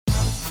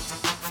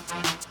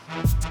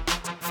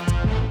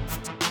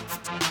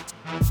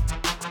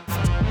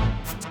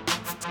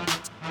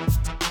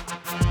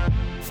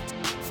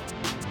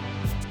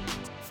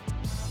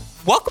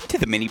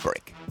The Mini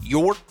Break,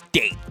 your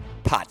daily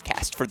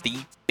podcast for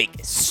the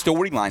biggest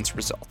storylines,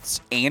 results,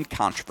 and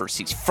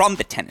controversies from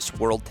the tennis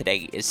world.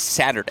 Today is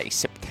Saturday,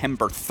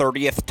 September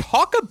 30th.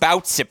 Talk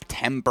about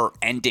September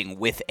ending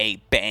with a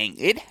bang.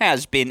 It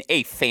has been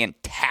a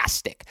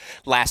fantastic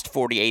last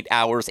 48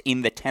 hours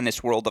in the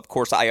tennis world. Of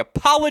course, I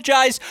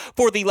apologize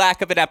for the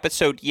lack of an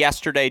episode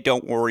yesterday.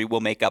 Don't worry,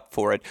 we'll make up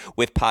for it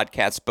with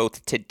podcasts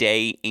both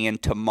today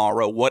and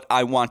tomorrow. What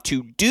I want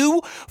to do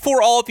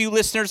for all of you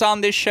listeners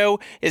on this show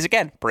is,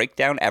 again, break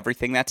down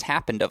everything that's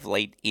happened of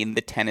late in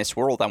the tennis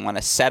world. I want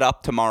to set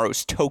up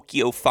tomorrow's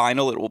Tokyo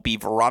final. It will be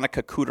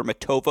Veronika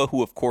Kudermetova,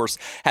 who, of course,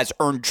 has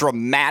earned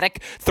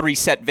dramatic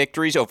three-set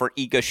victories over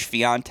Iga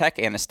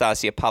Swiatek,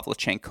 Anastasia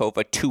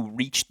Pavlyuchenkova to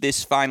reach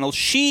this final.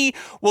 She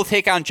will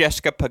take on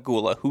Jessica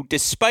Pegula, who,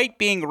 despite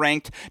being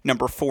ranked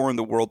number 4 in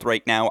the world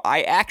right now,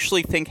 I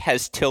actually think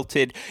has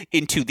tilted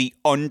into the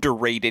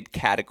underrated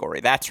category.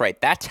 That's right.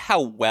 That's how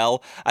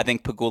well I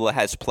think Pegula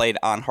has played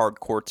on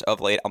hard courts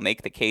of late. I'll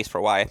make the case for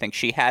why I think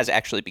she has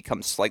actually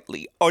become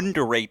slightly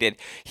underrated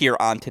here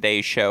on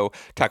today's show.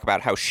 Talk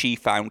about how she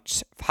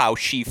finds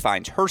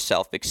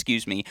herself,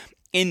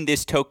 in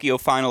this Tokyo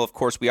final. Of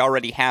course, we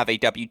already have a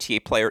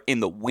WTA player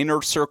in the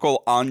winner's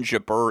circle, Ons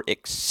Jabeur,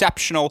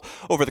 exceptional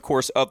over the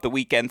course of the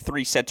weekend.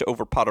 3 sets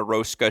over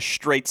Podoroska,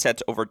 straight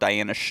sets over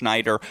Diana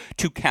Schneider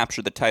to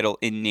capture the title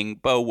in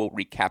Ningbo. We'll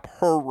recap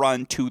her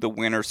run to the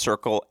winner's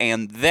circle,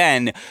 and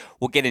then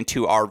we'll get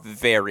into our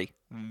very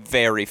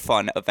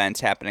fun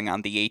events happening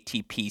on the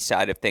ATP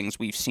side of things.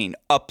 We've seen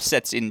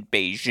upsets in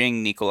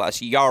Beijing,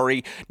 Nicolas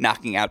Jarry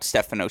knocking out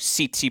Stefanos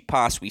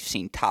Tsitsipas. We've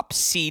seen top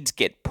seeds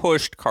get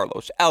pushed,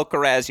 Carlos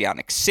Alcaraz,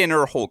 Jannik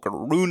Sinner, Holger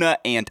Rune,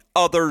 and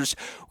others.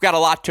 We've got a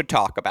lot to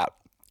talk about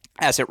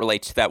as it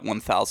relates to that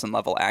 1,000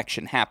 level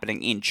action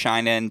happening in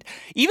China. And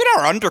even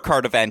our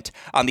undercard event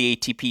on the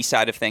ATP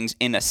side of things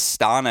in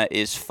Astana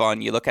is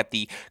fun. You look at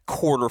the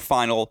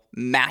quarterfinal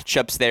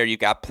matchups there. You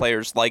got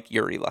players like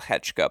Yuri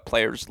Lehechka,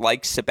 players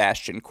like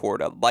Sebastian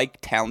Korda, like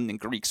Talon in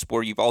Greek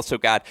Sport. You've also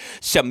got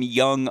some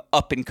young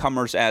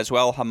up-and-comers as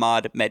well.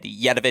 Hamad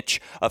Medvedev,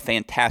 a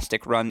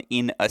fantastic run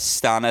in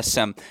Astana.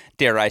 Some,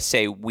 dare I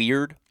say,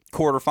 weird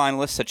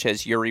quarterfinalists such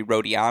as Yuri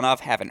Rodionov.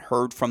 Haven't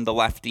heard from the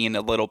lefty in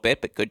a little bit,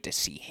 but good to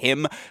see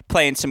him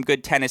playing some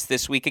good tennis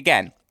this week.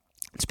 Again,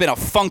 it's been a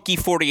funky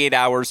 48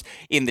 hours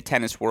in the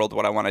tennis world.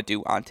 What I want to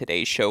do on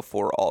today's show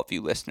for all of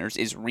you listeners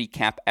is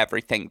recap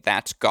everything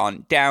that's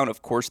gone down.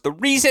 Of course, the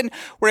reason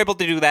we're able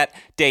to do that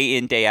day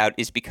in, day out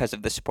is because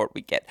of the support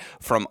we get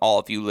from all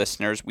of you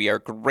listeners. We are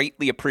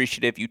greatly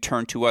appreciative you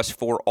turn to us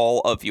for all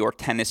of your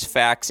tennis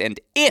facts. And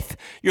if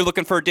you're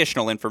looking for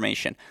additional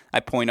information, I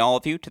point all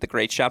of you to the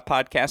Great Shot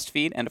podcast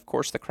feed and, of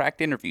course, the Cracked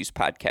Interviews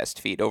podcast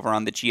feed. Over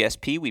on the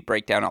GSP, we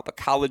break down all the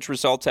college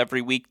results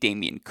every week.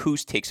 Damian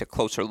Coos takes a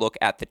closer look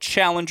at the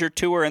Challenger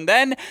Tour, and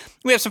then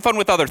we have some fun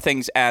with other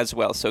things as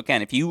well. So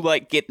again, if you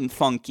like getting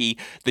funky,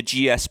 the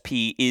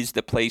GSP is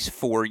the place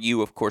for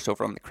you. Of course,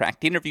 over on the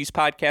Cracked Interviews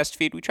podcast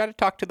feed, we try to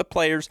talk to the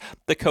players,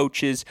 the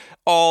coaches,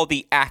 all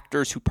the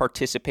actors who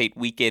participate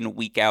week in,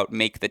 week out,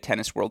 make the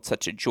tennis world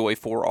such a joy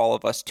for all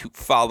of us to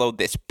follow.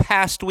 This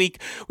past week,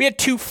 we had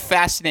 2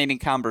 fascinating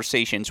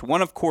conversations.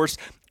 One, of course,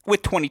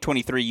 with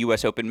 2023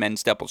 U.S. Open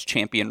men's doubles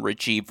champion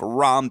Rajiv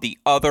Ram, the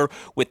other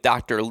with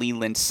Dr.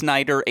 Leland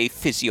Snyder, a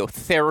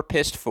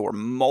physiotherapist for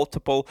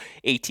multiple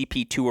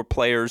ATP Tour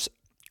players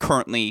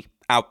currently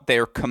out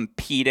there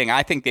competing.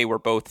 I think they were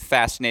both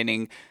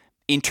fascinating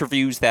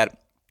interviews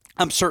that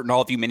I'm certain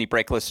all of you Mini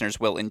Break listeners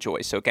will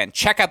enjoy. So again,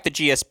 check out the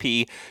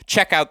GSP,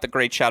 check out the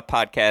Great Shot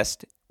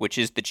podcast, which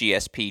is the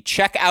GSP.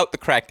 Check out the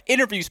Cracked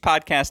Interviews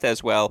podcast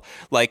as well.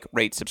 Like,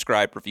 rate,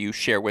 subscribe, review,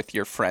 share with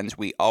your friends.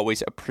 We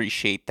always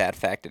appreciate that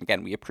fact. And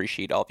again, we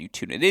appreciate all of you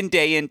tuning in,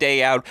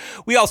 day out.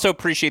 We also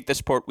appreciate the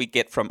support we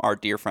get from our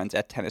dear friends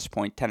at Tennis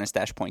Point,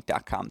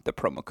 tennis-point.com. The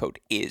promo code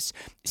is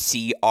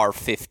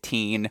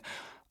CR15.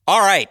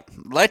 All right,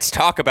 let's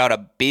talk about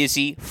a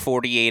busy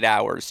 48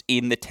 hours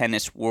in the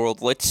tennis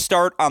world. Let's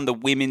start on the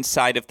women's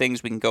side of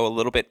things. We can go a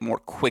little bit more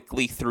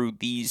quickly through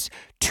these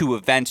 2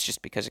 events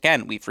just because,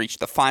 again, we've reached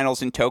the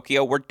finals in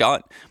Tokyo. We're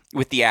done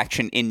with the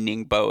action in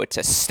Ningbo. It's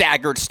a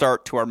staggered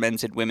start to our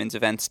men's and women's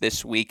events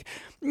this week.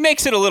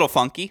 Makes it a little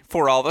funky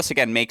for all of us.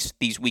 Again, makes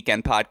these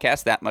weekend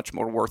podcasts that much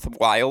more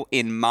worthwhile,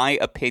 in my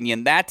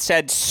opinion. That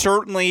said,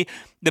 certainly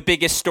the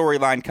biggest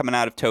storyline coming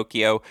out of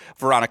Tokyo,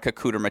 Veronika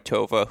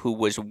Kudermetova, who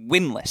was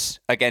winless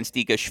against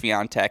Iga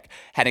Swiatek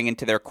heading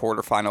into their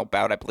quarterfinal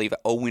bout. I believe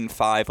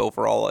 0-5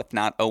 overall, if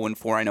not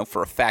 0-4. I know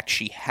for a fact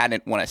she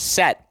hadn't won a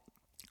set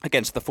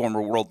against the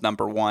former world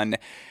number 1.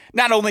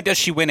 Not only does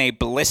she win a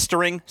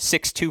blistering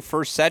 6-2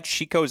 first set,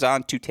 she goes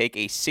on to take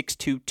a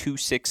 6-2,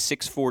 2-6,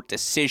 6-4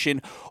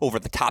 decision over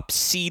the top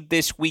seed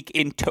this week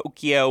in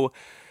Tokyo.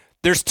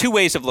 There's 2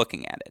 ways of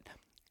looking at it.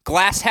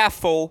 Glass half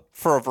full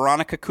for a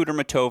Veronika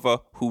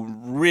Kudermetova who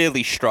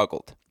really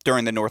struggled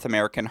during the North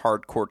American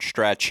hard court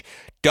stretch,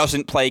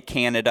 doesn't play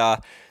Canada,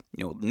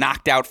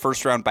 Knocked out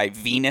first round by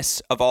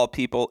Venus, of all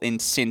people, in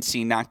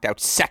Cincy. Knocked out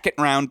second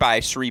round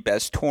by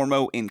Sorribes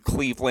Tormo in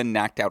Cleveland.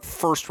 Knocked out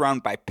first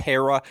round by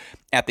Pera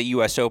at the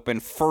U.S. Open.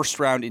 First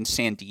round in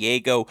San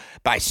Diego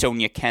by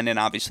Sonia Kenin.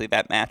 Obviously,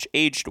 that match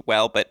aged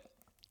well, but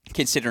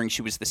considering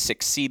she was the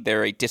 6th seed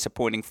there, a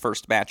disappointing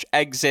first match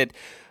exit.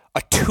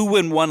 A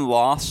 2-1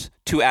 loss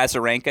to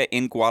Azarenka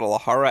in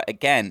Guadalajara.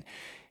 Again,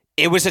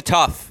 it was a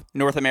tough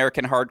North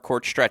American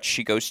hardcourt stretch.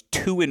 She goes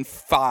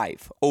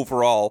 2-5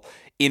 overall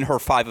in her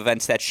 5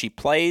 events that she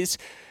plays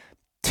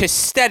to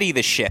steady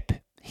the ship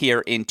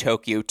here in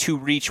Tokyo, to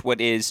reach what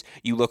is,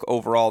 you look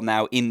overall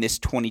now in this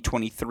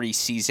 2023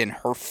 season,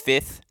 her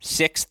 6th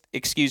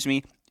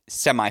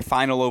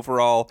semifinal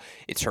overall.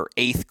 It's her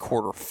 8th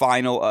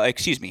quarterfinal,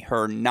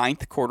 her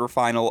 9th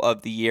quarterfinal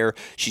of the year.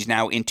 She's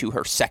now into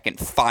her 2nd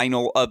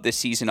final of the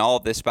season. All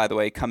of this, by the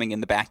way, coming in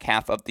the back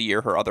half of the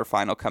year. Her other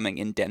final coming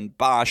in Den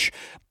Bosch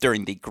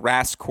during the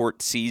grass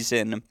court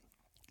season.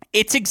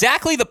 It's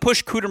exactly the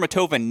push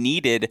Kudermetova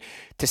needed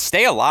to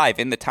stay alive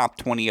in the top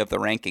 20 of the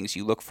rankings.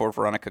 You look for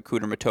Veronika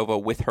Kudermetova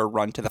with her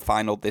run to the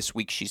final this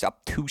week. She's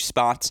up 2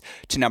 spots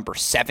to number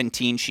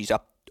 17. She's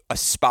up a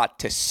spot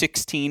to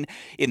 16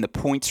 in the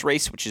points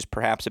race, which is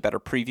perhaps a better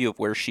preview of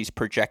where she's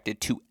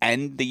projected to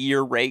end the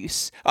year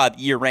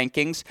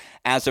rankings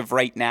as of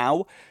right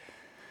now.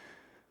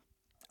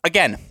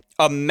 Again,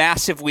 a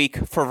massive week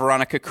for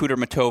Veronika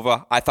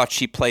Kudermetova. I thought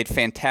she played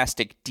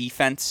fantastic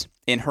defense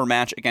in her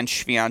match against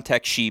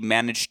Swiatek. She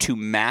managed to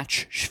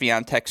match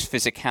Swiatek's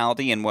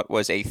physicality in what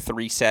was a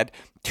 3-set,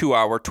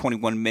 2-hour,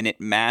 21-minute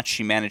match.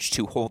 She managed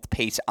to hold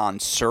pace on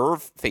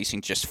serve,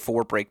 facing just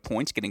 4 break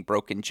points, getting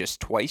broken just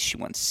twice. She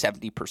won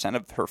 70%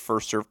 of her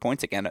first serve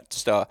points. Again,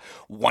 it's a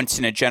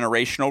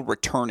once-in-a-generational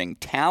returning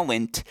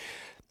talent.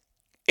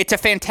 It's a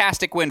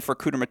fantastic win for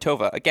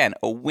Kudermetova. Again,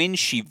 a win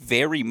she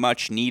very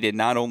much needed,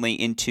 not only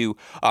into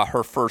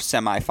her first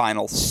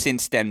semifinal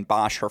since Den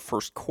Bosch, her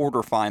first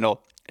quarterfinal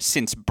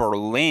since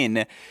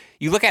Berlin.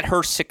 You look at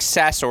her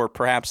success, or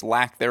perhaps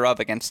lack thereof,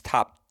 against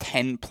top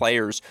 10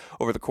 players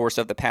over the course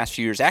of the past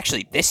few years.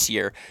 Actually, this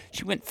year,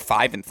 she went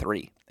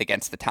 5-3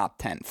 against the top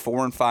 10.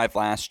 4-5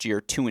 last year,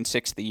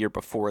 2-6 the year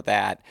before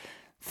that.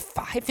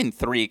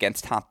 5-3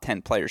 against top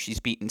 10 players.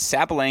 She's beaten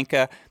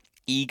Sabalenka,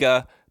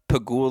 Iga,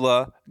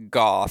 Pegula,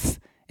 Goff,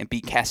 and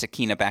beat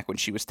Kasatkina back when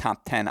she was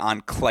top 10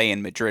 on clay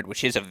in Madrid,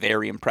 which is a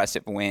very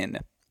impressive win.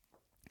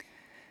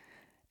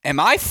 Am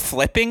I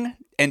flipping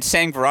and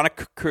saying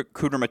Veronika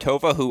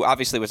Kudermetova, who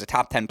obviously was a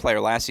top 10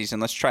 player last season,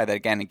 let's try that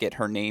again and get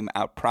her name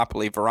out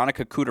properly.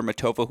 Veronika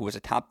Kudermetova, who was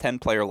a top 10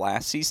 player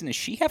last season, is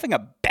she having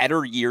a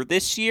better year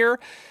this year?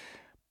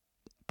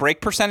 Break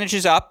percentage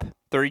is up,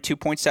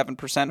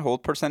 32.7%.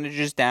 Hold percentage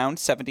is down,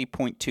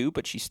 70.2%,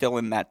 but she's still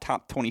in that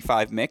top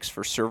 25 mix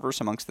for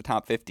servers amongst the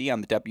top 50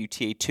 on the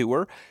WTA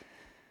Tour.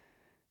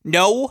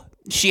 No,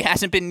 she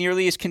hasn't been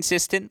nearly as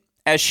consistent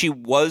as she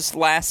was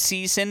last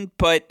season,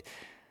 but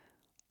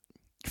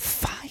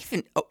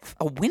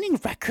a winning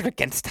record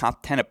against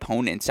top 10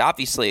 opponents.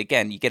 Obviously,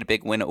 again, you get a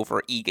big win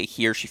over Iga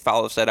here. She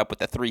follows that up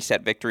with a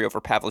 3-set victory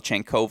over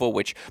Pavlyuchenkova,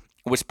 which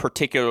was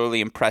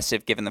particularly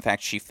impressive given the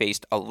fact she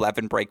faced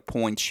 11 break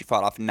points. She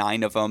fought off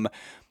 9 of them.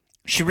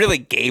 She really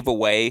gave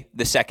away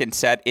the second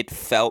set. It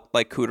felt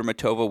like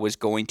Kudermetova was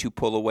going to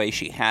pull away.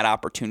 She had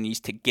opportunities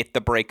to get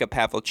the break of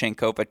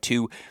Pavlyuchenkova,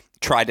 to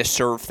try to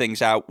serve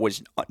things out,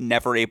 was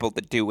never able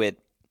to do it.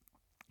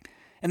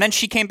 And then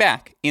she came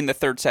back in the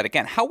third set.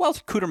 Again, how well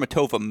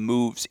Kudermetova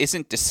moves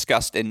isn't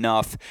discussed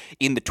enough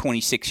in the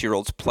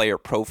 26-year-old's player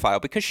profile,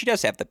 because she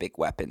does have the big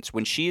weapons.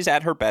 When she's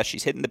at her best,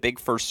 she's hitting the big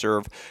first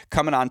serve,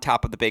 coming on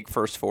top of the big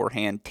first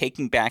forehand,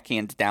 taking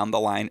backhands down the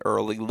line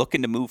early,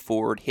 looking to move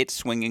forward, hit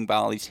swinging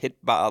volleys, hit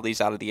volleys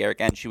out of the air.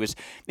 Again, she was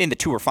in the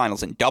tour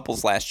finals in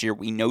doubles last year.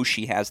 We know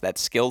she has that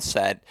skill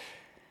set.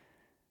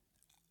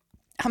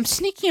 I'm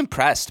sneaky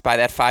impressed by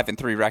that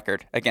 5-3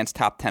 record against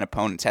top 10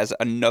 opponents. Has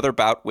another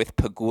bout with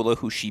Pegula,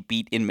 who she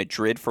beat in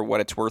Madrid for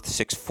what it's worth,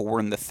 6-4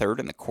 in the third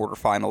in the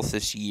quarterfinals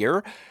this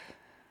year.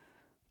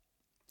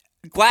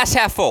 Glass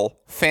half full,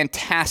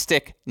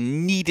 fantastic,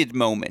 needed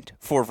moment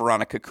for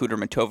Veronika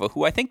Kudermetova,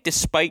 who I think,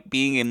 despite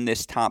being in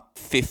this top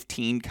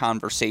 15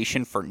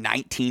 conversation for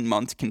 19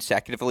 months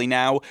consecutively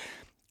now,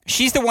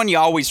 she's the one you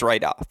always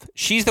write off.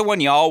 She's the one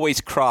you always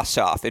cross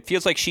off. It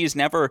feels like she has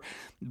never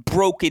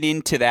broken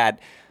into that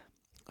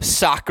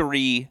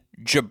Sakkari,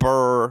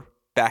 Jabeur,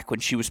 back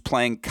when she was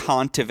playing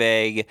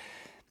Kontaveit,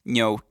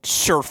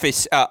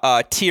 surface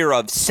tier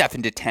of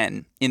 7 to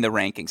 10 in the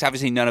rankings.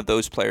 Obviously, none of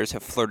those players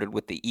have flirted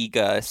with the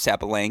Iga,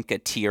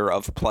 Sabalenka tier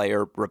of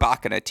player,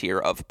 Rybakina tier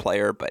of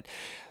player, but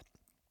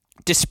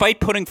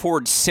despite putting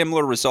forward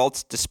similar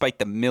results, despite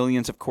the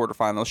millions of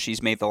quarterfinals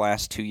she's made the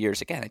last 2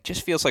 years, again, it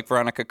just feels like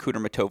Veronika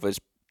Kudermetova is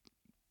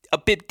a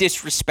bit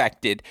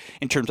disrespected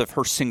in terms of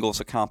her singles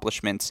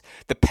accomplishments,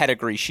 the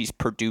pedigree she's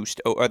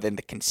produced, or then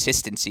the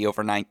consistency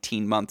over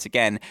 19 months.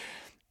 Again,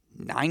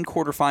 9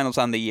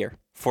 quarterfinals on the year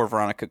for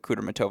Veronika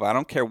Kudermetova. I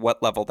don't care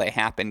what level they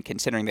happen,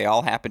 considering they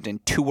all happened in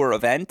tour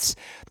events.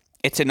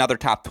 it's another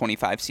top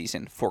 25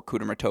 season for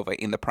Kudermetova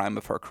in the prime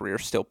of her career,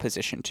 still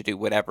positioned to do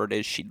whatever it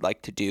is she'd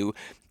like to do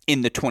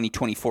in the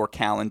 2024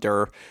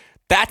 calendar.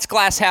 That's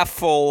glass half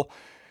full.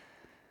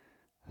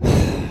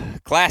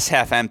 Glass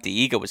half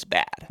empty. Iga was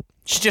bad.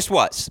 She just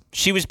was.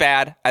 She was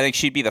bad. I think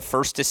she'd be the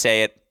first to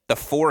say it. The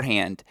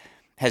forehand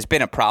has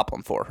been a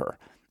problem for her.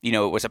 It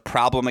was a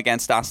problem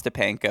against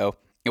Ostapenko.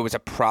 It was a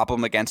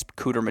problem against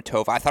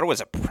Kudermetova. I thought it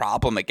was a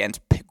problem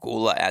against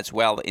Pegula as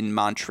well in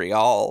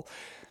Montreal.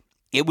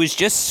 It was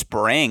just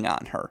spraying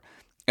on her,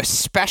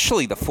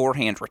 especially the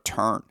forehand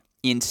return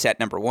in set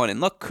number 1. And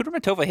look,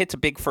 Kudermetova hits a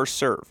big first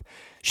serve.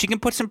 She can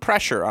put some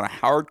pressure on a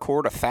hard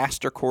court, a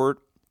faster court,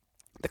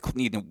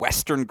 the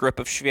Western grip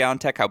of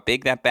Swiatek, how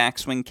big that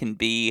backswing can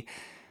be.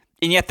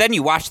 And yet then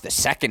you watch the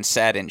second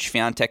set and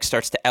Swiatek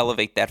starts to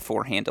elevate that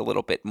forehand a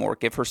little bit more,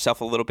 give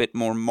herself a little bit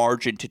more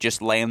margin to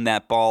just land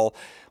that ball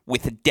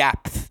with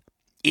depth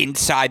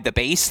inside the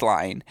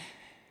baseline.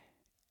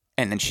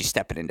 And then she's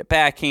stepping into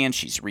backhand.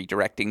 She's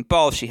redirecting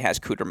balls. She has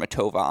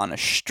Kudermetova on a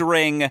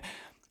string.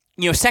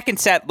 Second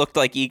set looked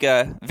like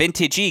Iga,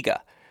 vintage Iga.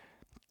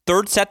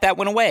 Third set, that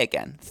went away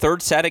again.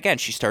 Third set, again,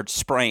 she started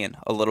spraying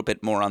a little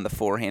bit more on the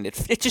forehand.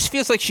 It just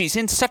feels like she's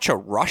in such a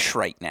rush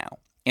right now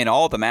in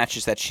all the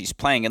matches that she's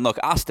playing. And look,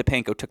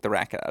 Ostapenko took the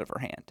racket out of her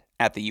hand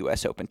at the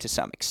U.S. Open to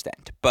some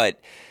extent.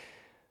 But,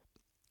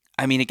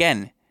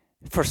 again,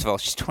 first of all,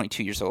 she's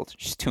 22 years old.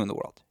 She's 2 in the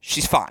world.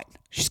 She's fine.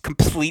 She's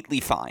completely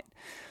fine.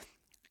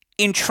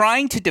 In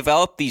trying to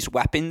develop these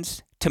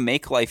weapons to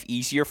make life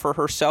easier for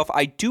herself,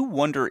 I do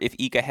wonder if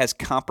Iga has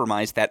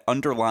compromised that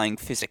underlying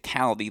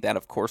physicality that,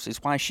 of course, is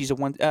why she's a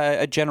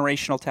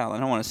generational talent. I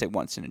don't want to say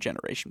once in a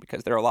generation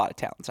because there are a lot of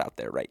talents out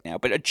there right now,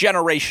 but a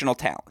generational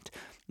talent.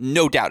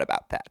 No doubt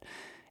about that.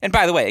 And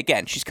by the way,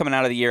 again, she's coming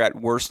out of the year at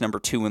worst number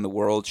 2 in the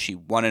world. She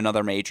won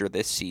another major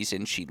this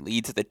season. She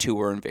leads the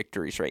tour in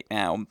victories right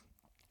now.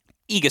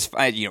 Iga's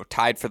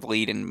tied for the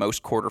lead in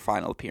most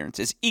quarterfinal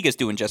appearances. Iga's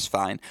doing just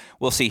fine.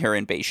 We'll see her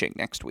in Beijing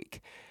next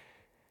week.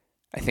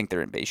 I think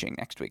they're in Beijing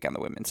next week on the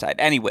women's side.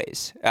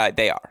 Anyways,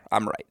 they are.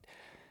 I'm right.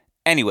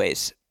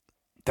 Anyways,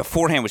 the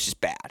forehand was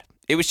just bad.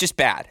 It was just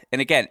bad. And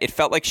again, it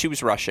felt like she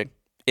was rushing.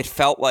 It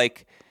felt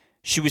like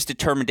she was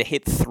determined to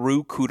hit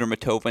through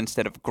Kudermetova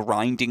instead of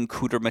grinding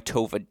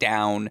Kudermetova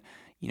down,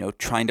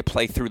 trying to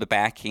play through the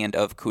backhand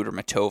of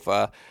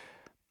Kudermetova.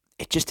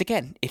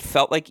 It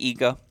felt like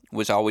Iga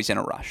was always in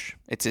a rush.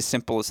 It's as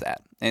simple as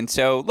that. And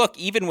so, look,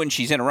 even when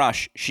she's in a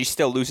rush, she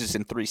still loses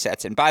in 3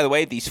 sets. And by the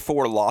way, these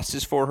 4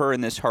 losses for her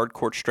in this hard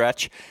court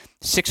stretch,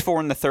 6-4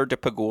 in the third to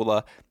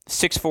Pegula,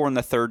 6-4 in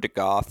the third to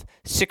Goff,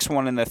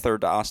 6-1 in the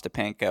third to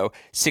Ostapenko,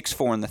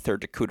 6-4 in the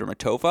third to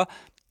Kudermetova.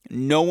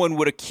 No one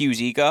would accuse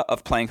Iga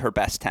of playing her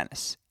best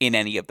tennis in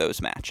any of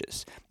those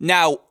matches.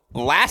 Now,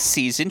 last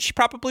season, she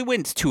probably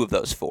wins 2 of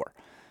those 4.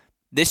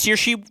 This year,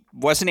 she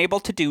wasn't able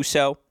to do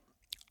so.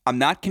 I'm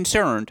not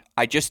concerned.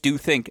 I just do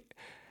think,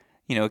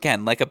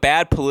 again, like a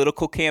bad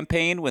political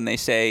campaign when they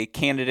say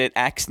candidate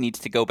X needs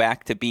to go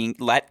back to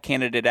let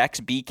candidate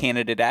X be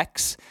candidate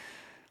X.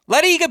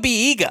 Let Iga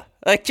be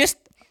Iga. Just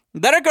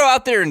let her go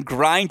out there and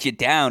grind you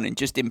down and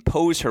just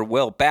impose her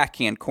will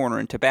backhand corner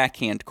into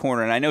backhand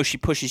corner. And I know she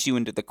pushes you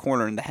into the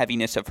corner in the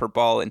heaviness of her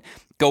ball and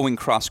going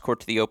cross court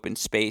to the open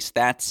space.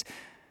 That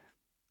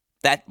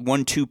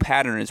 1-2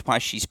 pattern is why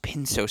she's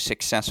been so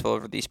successful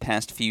over these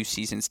past few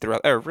seasons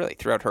throughout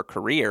her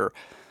career.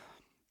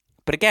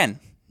 But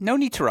again, no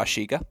need to rush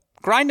Iga.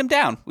 Grind them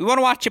down. We want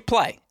to watch you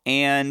play.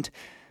 And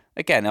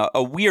again,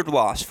 a weird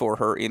loss for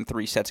her in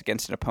 3 sets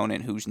against an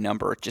opponent whose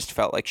number it just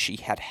felt like she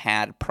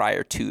had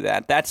prior to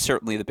that. That's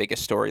certainly the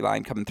biggest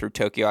storyline coming through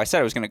Tokyo. I said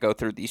I was going to go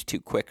through these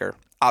 2 quicker.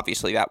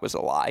 Obviously, that was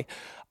a lie.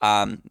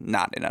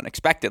 Not an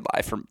unexpected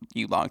lie from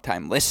you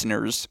longtime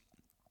listeners.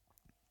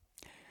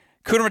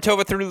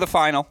 Kudermetova through to the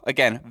final.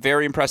 Again,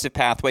 very impressive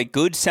pathway.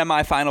 Good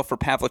semifinal for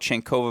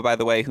Pavlyuchenkova, by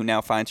the way, who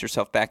now finds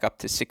herself back up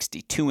to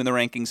 62 in the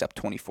rankings, up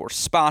 24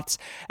 spots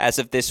as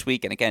of this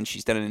week. And again,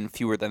 she's done it in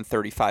fewer than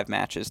 35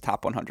 matches.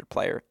 Top 100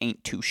 player.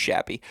 Ain't too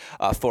shabby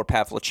for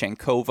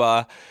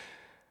Pavlyuchenkova.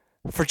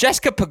 For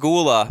Jessica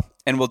Pegula,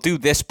 and we'll do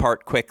this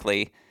part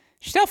quickly,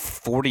 she's now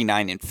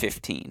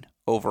 49-15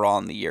 overall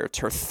in the year. It's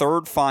her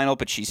 3rd final,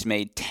 but she's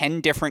made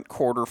 10 different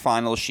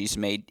quarterfinals. She's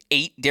made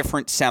 8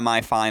 different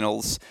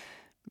semifinals.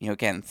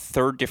 Again,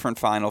 3rd different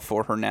final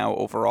for her now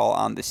overall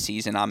on the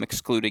season. I'm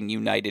excluding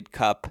United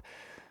Cup.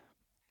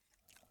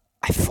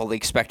 I fully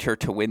expect her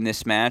to win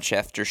this match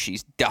after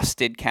she's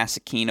dusted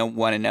Kasatkina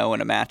 1-0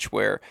 in a match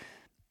where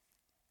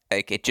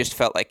it just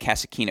felt like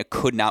Kasatkina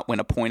could not win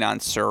a point on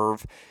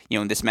serve.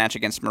 In this match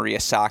against Maria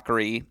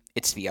Sakkari,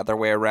 it's the other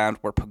way around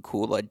where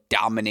Pegula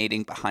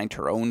dominating behind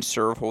her own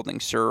serve,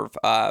 holding serve,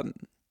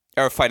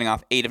 or fighting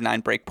off 8 of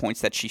 9 break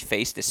points that she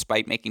faced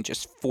despite making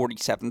just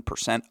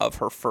 47% of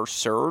her first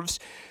serves.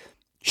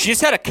 She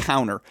just had a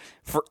counter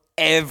for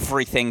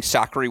everything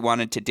Sakkari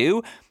wanted to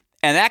do,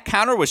 and that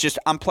counter was just,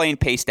 I'm playing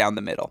pace down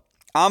the middle.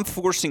 I'm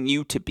forcing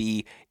you to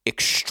be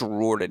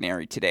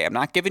extraordinary today. I'm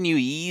not giving you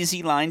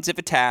easy lines of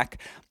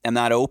attack. I'm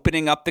not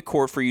opening up the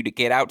court for you to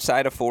get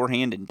outside a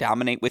forehand and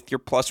dominate with your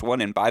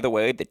 +1. And by the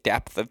way, the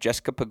depth of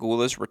Jessica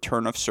Pegula's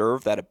return of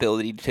serve, that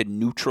ability to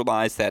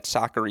neutralize that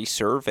Sakkari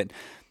serve and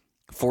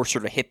force her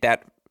to hit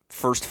that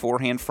first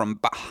forehand from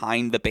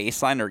behind the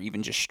baseline or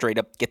even just straight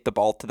up get the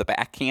ball to the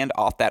backhand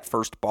off that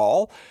first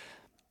ball.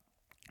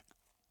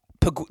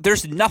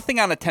 There's nothing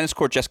on a tennis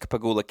court Jessica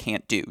Pegula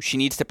can't do. She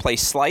needs to play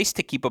slice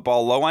to keep a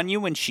ball low on you.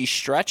 When she's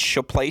stretched,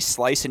 she'll play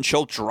slice and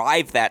she'll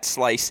drive that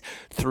slice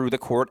through the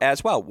court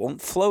as well.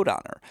 Won't float on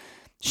her.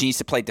 She needs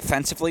to play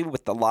defensively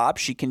with the lob.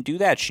 She can do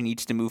that. She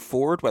needs to move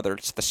forward, whether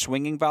it's the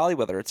swinging volley,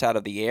 whether it's out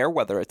of the air,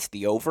 whether it's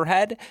the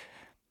overhead.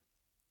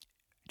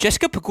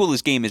 Jessica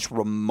Pegula's game is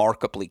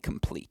remarkably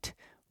complete.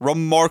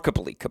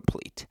 Remarkably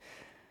complete.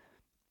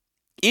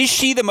 Is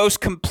she the most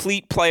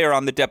complete player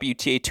on the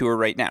WTA Tour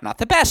right now? Not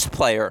the best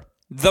player,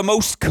 the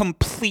most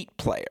complete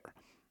player.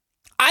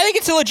 I think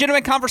it's a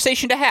legitimate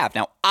conversation to have.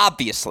 Now,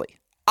 obviously,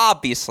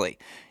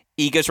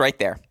 Iga's right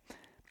there.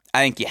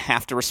 I think you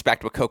have to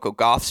respect what Coco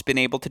Gauff's been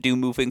able to do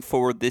moving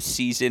forward this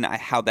season,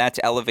 how that's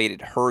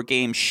elevated her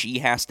game. She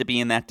has to be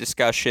in that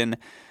discussion.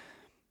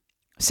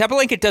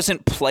 Sabalenka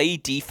doesn't play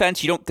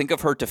defense. You don't think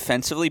of her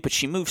defensively, but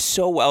she moves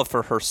so well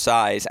for her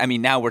size. I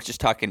mean, now we're just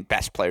talking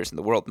best players in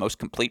the world, most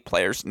complete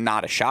players.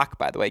 Not a shock,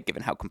 by the way,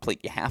 given how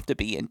complete you have to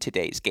be in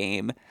today's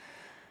game.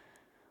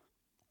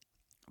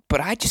 But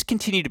I just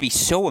continue to be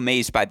so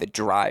amazed by the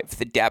drive,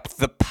 the depth,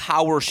 the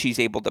power she's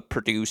able to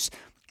produce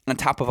on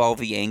top of all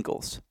the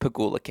angles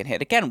Pegula can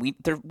hit. Again,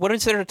 what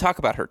is there to talk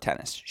about her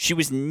tennis? She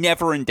was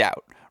never in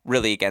doubt,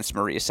 really, against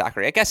Maria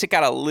Sakkari. I guess it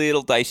got a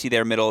little dicey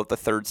there, middle of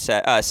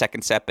the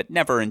second set, but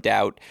never in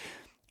doubt.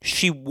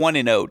 She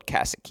 1-0'd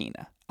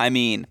Kasatkina. I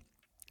mean,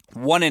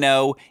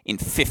 1-0 in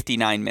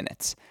 59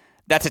 minutes.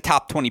 That's a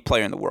top 20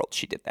 player in the world.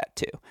 She did that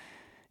too.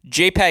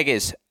 JPEG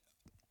is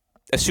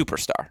a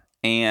superstar.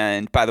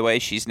 And by the way,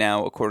 she's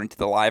now, according to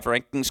the live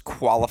rankings,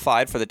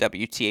 qualified for the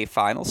WTA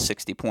finals,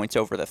 60 points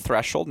over the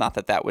threshold. Not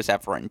that that was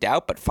ever in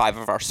doubt, but 5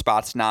 of our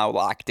spots now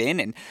locked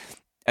in. And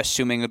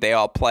assuming that they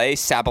all play,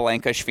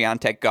 Sabalenka,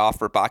 Swiatek, Gauff,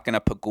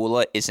 Rybakina,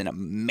 Pegula is an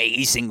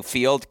amazing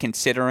field,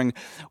 considering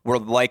we're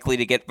likely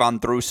to get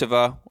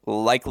Vondrousova,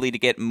 likely to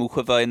get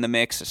Muchova in the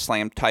mix, a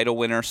slam title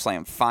winner,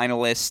 slam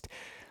finalist.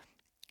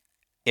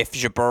 If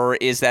Jabeur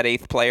is that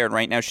 8th player, and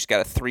right now she's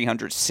got a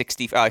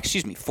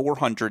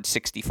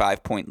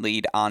 465-point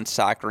lead on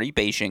Sakkari.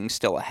 Beijing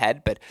still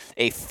ahead, but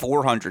a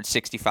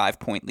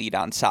 465-point lead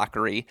on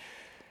Sakkari.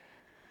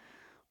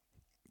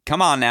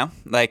 Come on now.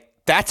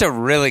 That's a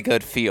really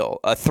good feel.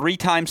 A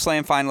 3-time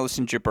slam finalist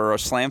in Jabeur, a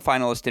slam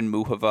finalist in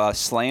Muchova,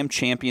 slam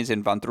champions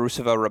in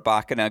Vondrousova,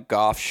 Rybakina,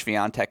 Gauff,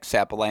 Swiatek,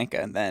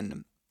 Sabalenka, and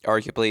then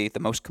arguably the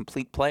most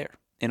complete player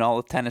in all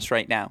of tennis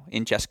right now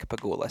in Jessica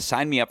Pegula.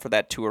 Sign me up for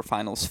that tour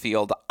finals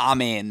field.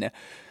 I'm in.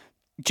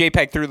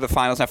 JPEG through the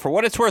finals. Now, for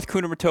what it's worth,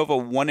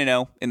 Kudermetova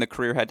 1-0 in the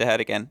career head-to-head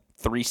again.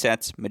 3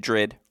 sets,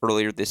 Madrid,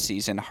 earlier this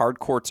season. Hard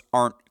courts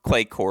aren't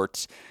clay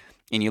courts.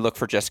 And you look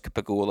for Jessica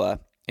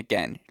Pegula,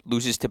 again,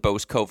 loses to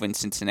Boskova in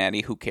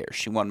Cincinnati. Who cares?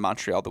 She won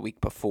Montreal the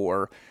week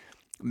before.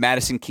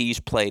 Madison Keys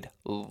played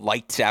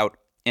lights out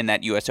in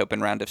that U.S.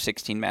 Open round of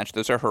 16 match.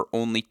 Those are her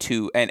only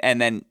 2.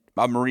 And then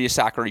Maria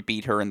Sakkari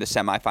beat her in the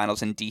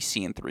semifinals in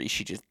DC in 3.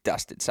 She just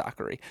dusted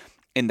Sakkari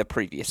in the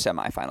previous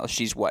semifinals.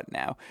 She's what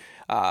now?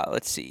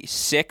 Let's see.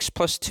 6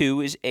 plus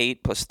 2 is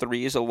 8, plus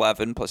 3 is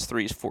 11, plus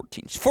 3 is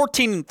 14. She's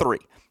 14-3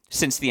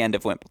 since the end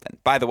of Wimbledon.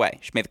 By the way,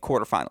 she made the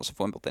quarterfinals of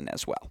Wimbledon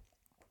as well.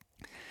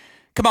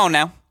 Come on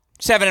now.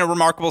 7, a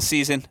remarkable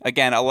season.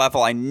 Again, a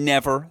level I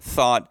never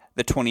thought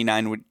the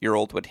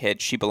 29-year-old would hit.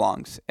 She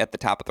belongs at the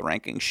top of the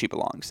rankings. She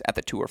belongs at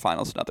the Tour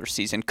Finals another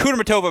season.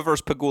 Kudermetova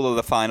versus Pegula,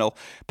 the final.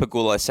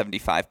 Pegula is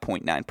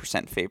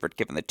 75.9% favorite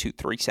given the 2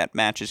 3-set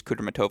matches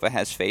Kudermetova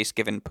has faced,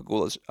 given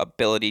Pegula's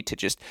ability to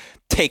just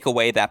take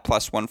away that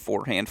 +1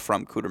 forehand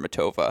from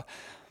Kudermetova.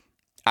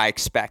 I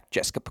expect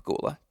Jessica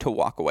Pegula to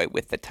walk away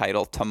with the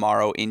title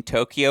tomorrow in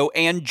Tokyo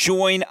and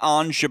join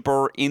Ons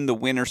Jabeur in the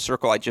winner's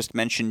circle. I just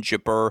mentioned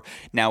Jabeur,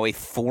 now a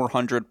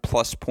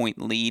 400-plus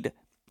point lead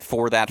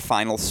for that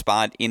final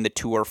spot in the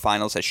Tour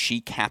Finals as she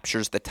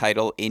captures the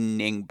title in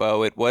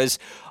Ningbo. It was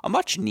a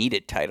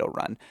much-needed title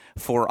run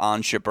for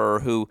Ons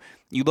Jabeur, who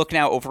you look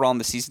now overall in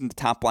the season, the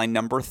top-line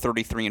number,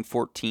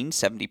 33-14,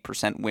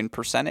 70% win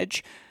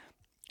percentage.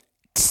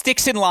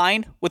 Sticks in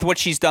line with what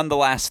she's done the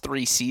last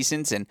 3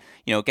 seasons and,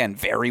 again,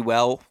 very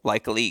well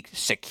likely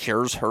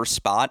secures her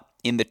spot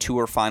in the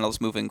Tour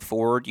Finals moving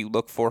forward. You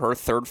look for her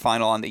 3rd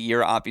final on the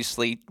year,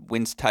 obviously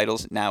wins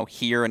titles now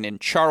here and in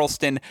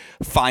Charleston,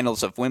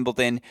 finals of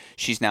Wimbledon.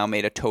 She's now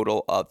made a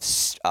total of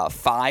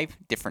 5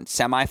 different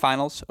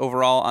semifinals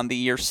overall on the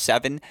year,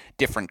 7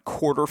 different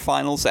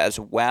quarterfinals as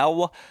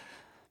well.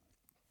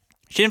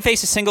 She didn't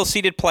face a single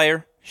seeded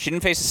player. She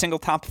didn't face a single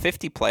top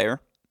 50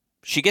 player.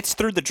 She gets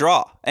through the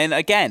draw. And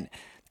again,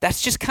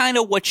 That's just kind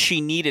of what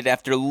she needed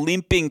after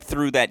limping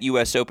through that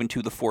U.S. Open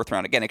to the fourth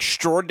round. Again,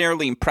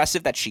 extraordinarily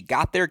impressive that she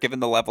got there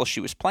given the level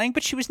she was playing,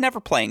 but she was never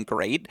playing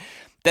great.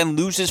 Then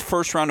loses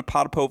first round to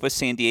Potapova,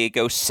 San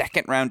Diego,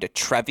 second round to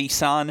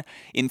Trevisan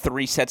in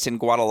 3 sets in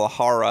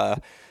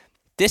Guadalajara.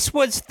 This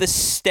was the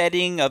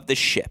steadying of the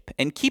ship.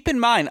 And keep in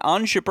mind,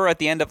 Ons Jabeur at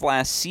the end of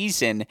last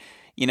season,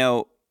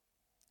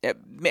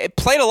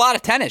 played a lot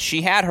of tennis.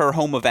 She had her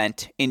home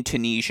event in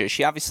Tunisia.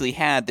 She obviously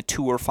had the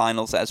tour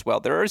finals as well.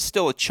 There is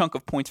still a chunk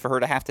of points for her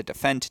to have to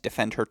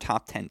defend her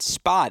top 10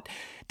 spot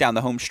down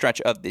the home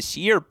stretch of this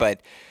year.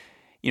 But,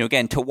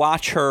 again, to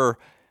watch her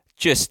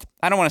just,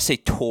 I don't want to say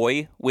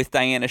toy with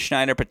Diana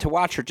Schneider, but to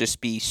watch her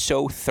just be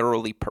so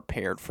thoroughly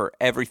prepared for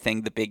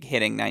everything the big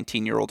hitting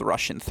 19-year-old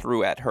Russian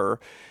threw at her.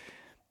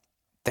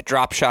 The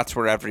drop shots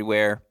were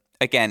everywhere.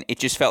 Again, it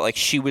just felt like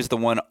she was the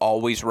one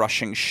always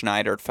rushing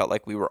Schneider. It felt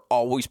like we were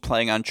always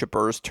playing on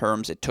Jabeur's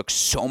terms. It took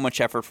so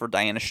much effort for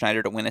Diana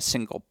Schneider to win a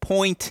single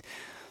point.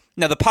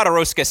 Now, the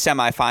Podoroska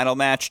semifinal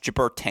match,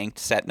 Jabeur tanked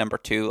set number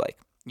 2.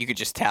 You could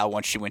just tell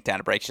once she went down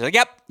to break. She's like,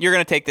 yep, you're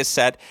going to take this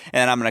set,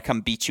 and I'm going to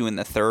come beat you in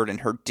the third.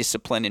 And her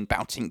discipline in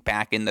bouncing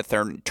back in the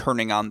third and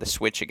turning on the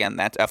switch again,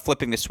 that's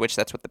flipping the switch.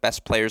 That's what the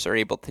best players are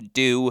able to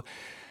do.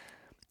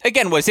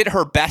 Again, was it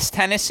her best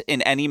tennis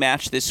in any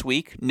match this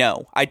week?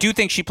 No. I do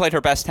think she played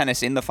her best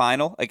tennis in the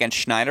final against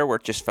Schneider, where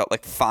it just felt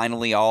like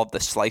finally all of the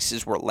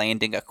slices were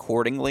landing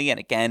accordingly. And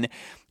again,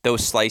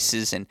 those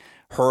slices and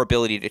her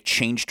ability to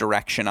change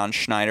direction on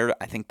Schneider,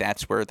 I think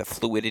that's where the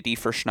fluidity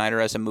for Schneider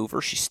as a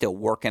mover, she's still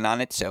working on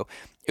it. So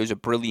it was a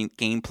brilliant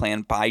game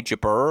plan by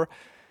Jabeur.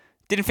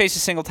 Didn't face a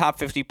single top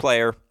 50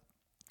 player.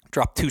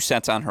 Dropped 2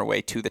 sets on her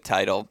way to the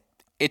title.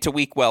 It's a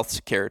week well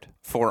secured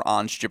for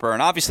Ons Jabeur.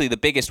 And obviously the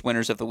biggest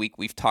winners of the week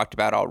we've talked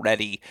about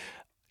already.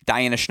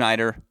 Diana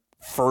Schneider,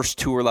 first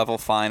tour level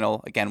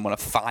final. Again, one of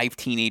 5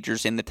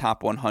 teenagers in the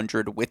top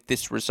 100. With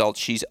this result,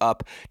 she's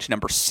up to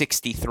number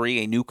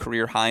 63, a new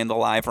career high in the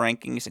live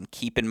rankings. And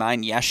keep in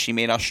mind, yes, she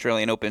made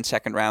Australian Open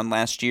second round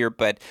last year,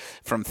 but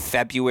from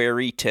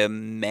February to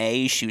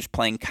May, she was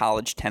playing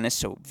college tennis,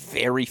 so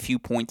very few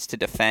points to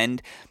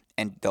defend.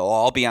 And they'll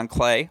all be on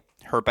clay.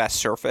 Her best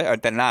surface,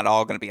 they're not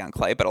all going to be on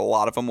clay, but a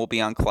lot of them will be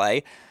on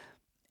clay.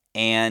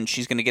 And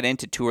she's going to get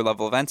into tour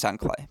level events on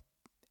clay.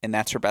 And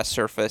that's her best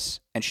surface,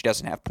 and she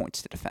doesn't have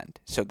points to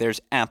defend. So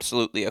there's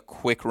absolutely a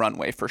quick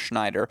runway for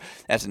Schneider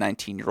as a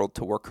 19-year-old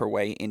to work her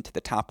way into the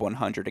top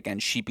 100. Again,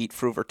 she beat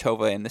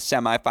Fruhvirtova in the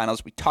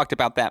semifinals. We talked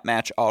about that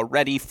match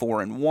already,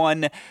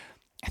 4-1.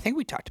 I think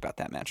we talked about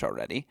that match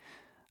already.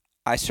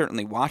 I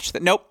certainly watched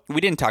that. Nope, we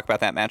didn't talk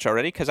about that match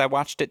already because I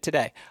watched it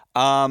today.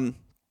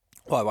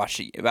 I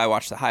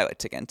watched the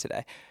highlights again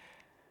today.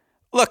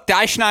 Look,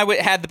 Daischnei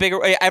had the bigger...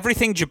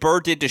 Everything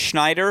Jabeur did to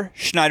Schneider,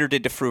 Schneider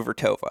did to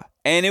Fruhvirtova.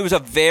 And it was a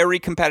very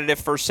competitive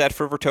first set.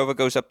 Fruhvirtova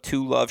goes up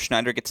 2-love.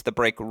 Schneider gets the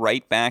break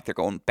right back. They're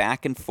going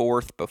back and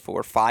forth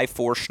before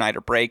 5-4.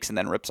 Schneider breaks and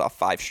then rips off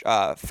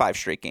five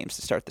straight games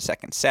to start the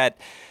second set.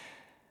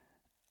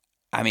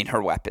 I mean,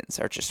 her weapons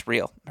are just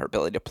real. Her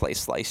ability to play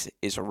slice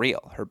is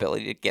real. Her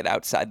ability to get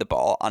outside the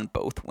ball on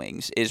both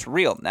wings is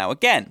real. Now,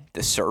 again,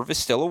 the serve is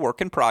still a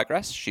work in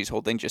progress. She's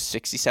holding just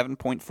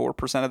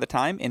 67.4% of the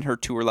time in her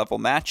tour-level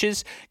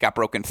matches. Got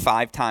broken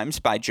 5 times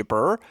by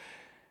Jabeur.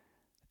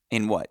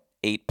 In what?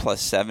 8 plus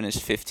 7 is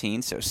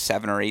 15, so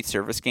 7 or 8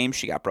 service games.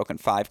 She got broken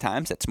 5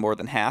 times. That's more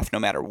than half, no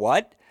matter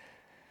what.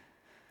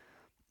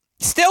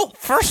 Still,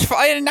 first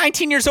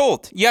 19 years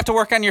old, you have to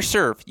work on your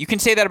serve. You can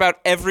say that about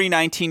every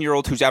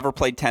 19-year-old who's ever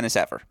played tennis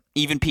ever.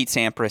 Even Pete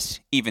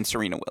Sampras, even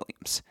Serena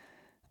Williams.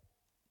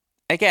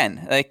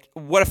 Again,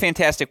 what a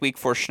fantastic week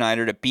for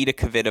Schneider to beat a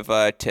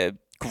Kvitova, to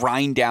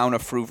grind down a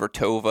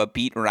Fruhvirtova,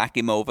 beat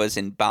Rakimovas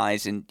and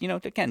buys, and,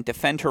 again,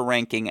 defend her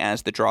ranking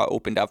as the draw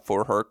opened up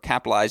for her,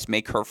 capitalize,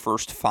 make her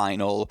first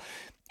final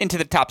into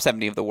the top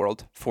 70 of the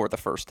world for the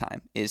first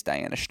time is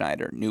Diana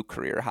Schneider, new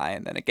career high.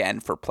 And then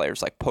again, for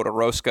players like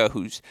Podoroska,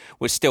 who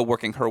was still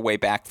working her way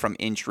back from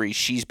injury,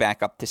 she's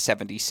back up to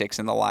 76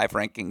 in the live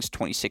rankings,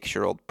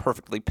 26-year-old,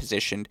 perfectly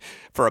positioned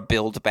for a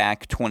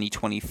build-back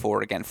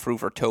 2024. Again,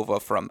 Fruhvirtova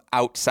from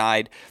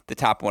outside the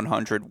top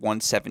 100,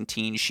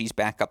 117. She's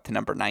back up to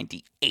number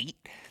 98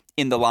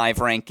 in the live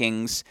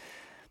rankings.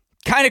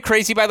 Kind of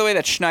crazy, by the way,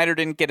 that Schneider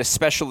didn't get a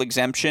special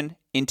exemption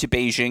into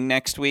Beijing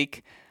next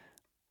week.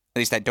 At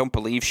least I don't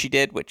believe she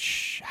did,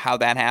 how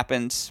that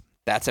happens,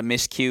 that's a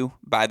miscue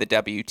by the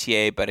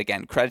WTA. But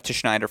again, credit to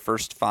Schneider,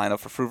 first final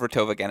for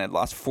Fruhvirtova. Again, had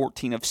lost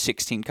 14 of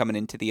 16 coming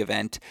into the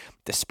event.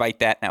 Despite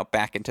that, now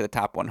back into the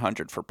top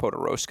 100 for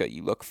Podoroska.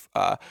 You look,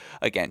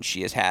 again,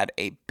 she has had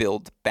a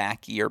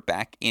build-back year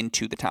back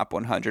into the top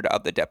 100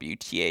 of the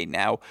WTA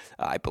now.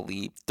 I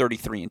believe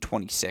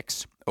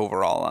 33-26.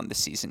 Overall on the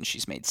season.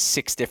 She's made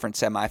 6 different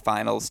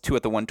semifinals, 2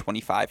 at the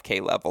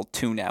 125K level,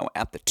 2 now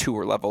at the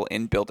tour level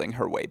in building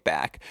her way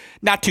back.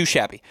 Not too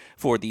shabby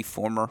for the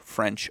former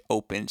French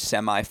Open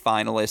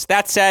semifinalist.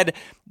 That said,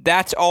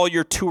 that's all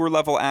your tour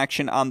level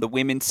action on the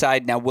women's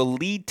side. Now we'll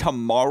lead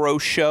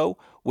tomorrow's show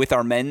with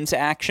our men's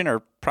action,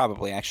 or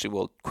probably actually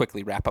we'll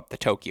quickly wrap up the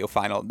Tokyo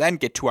final and then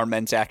get to our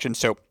men's action.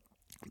 So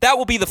That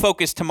will be the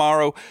focus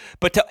tomorrow.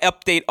 But to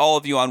update all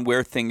of you on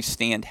where things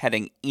stand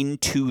heading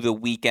into the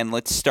weekend,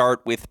 let's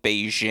start with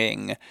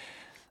Beijing.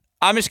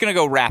 I'm just going to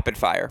go rapid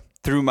fire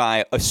through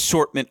my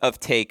assortment of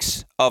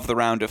takes of the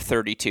round of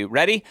 32.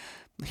 Ready?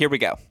 Here we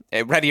go.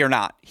 Ready or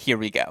not, here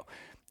we go.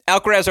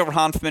 Alcaraz over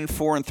Hanfmann,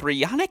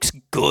 4-3. Jannik's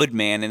good,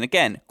 man. And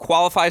again,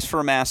 qualifies for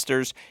a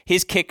Masters.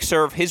 His kick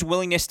serve, his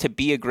willingness to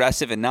be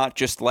aggressive and not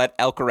just let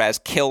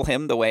Alcaraz kill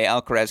him the way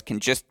Alcaraz can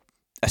just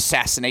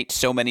assassinate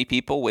so many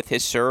people with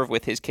his serve,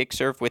 with his kick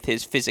serve, with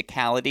his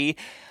physicality.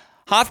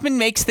 Hanfmann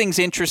makes things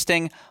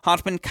interesting.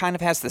 Hanfmann kind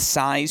of has the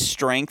size,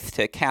 strength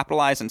to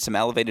capitalize on some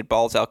elevated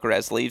balls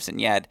Alcaraz leaves, and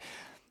yet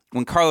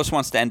when Carlos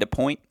wants to end a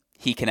point,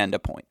 he can end a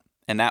point.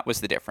 And that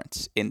was the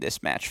difference in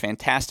this match.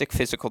 Fantastic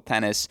physical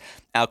tennis.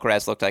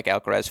 Alcaraz looked like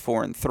Alcaraz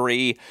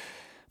 4-3.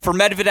 For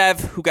Medvedev,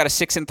 who got a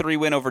 6-3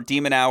 win over de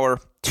Minaur,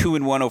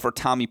 2-1 over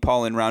Tommy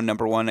Paul in round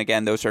number 1.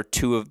 Again, those are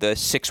 2 of the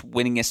 6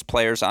 winningest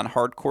players on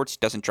hard courts. He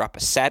doesn't drop a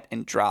set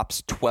and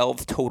drops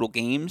 12 total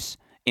games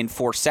in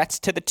 4 sets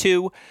to the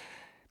 2.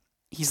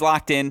 He's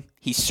locked in.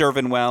 He's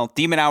serving well.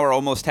 De Minaur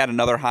almost had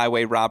another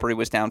highway robbery,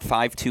 was down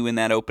 5-2 in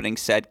that opening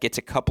set, gets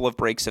a couple of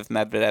breaks of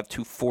Medvedev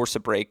to force a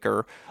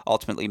breaker.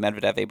 Ultimately,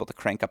 Medvedev able to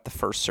crank up the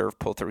first serve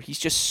pull through. He's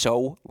just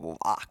so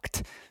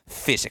locked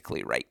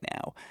physically right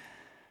now.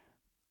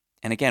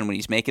 And again, when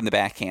he's making the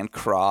backhand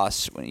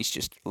cross, when he's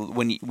just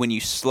when you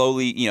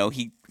slowly,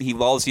 he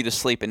lulls you to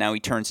sleep, and now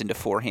he turns into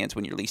forehands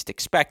when you're least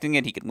expecting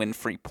it. He can win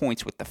free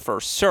points with the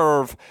first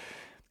serve.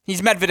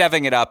 He's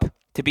Medvedeving it up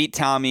to beat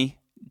Tommy.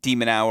 de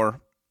Minaur,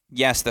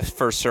 yes, the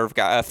first set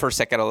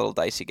got a little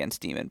dicey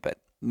against Demon, but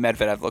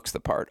Medvedev looks the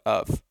part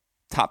of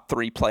top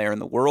 3 player in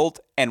the world.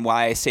 And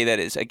why I say that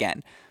is,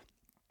 again,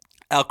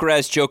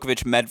 Alcaraz,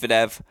 Djokovic,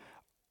 Medvedev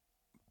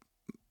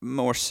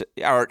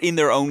are in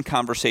their own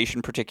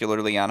conversation,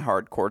 particularly on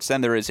hard courts. Then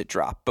there is a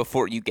drop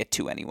before you get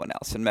to anyone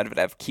else. And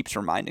Medvedev keeps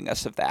reminding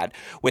us of that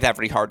with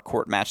every hard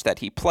court match that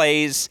he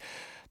plays.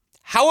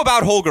 How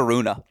about Holger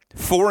Rune?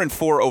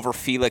 4-4 over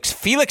Felix.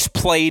 Felix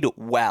played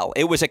well.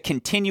 It was a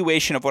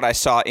continuation of what I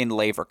saw in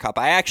Laver Cup.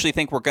 I actually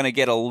think we're going to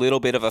get a little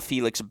bit of a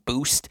Felix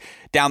boost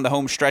down the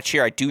home stretch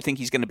here. I do think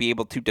he's going to be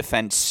able to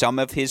defend some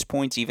of his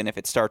points, even if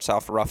it starts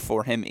off rough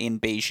for him in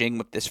Beijing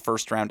with this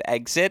first round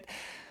exit.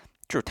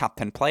 Drew a top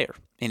 10 player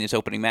in his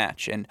opening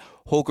match, and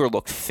Holger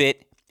looked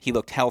fit. He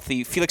looked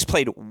healthy. Felix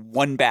played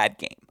one bad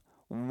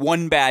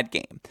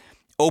game.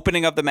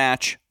 Opening of the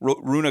match,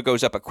 Rune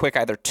goes up a quick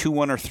either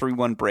 2-1 or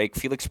 3-1 break.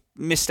 Felix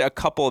missed a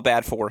couple of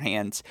bad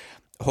forehands.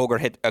 Holger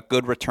hit a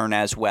good return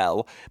as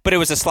well. But it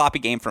was a sloppy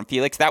game from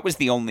Felix. That was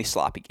the only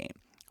sloppy game.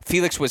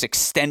 Felix was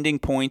extending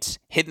points,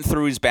 hitting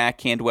through his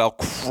backhand well,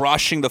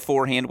 crushing the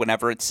forehand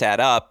whenever it sat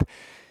up.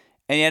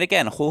 And yet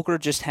again, Holger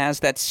just has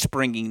that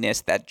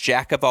springiness, that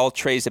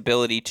jack-of-all-trades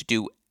ability to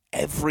do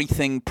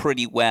everything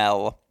pretty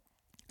well.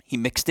 He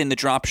mixed in the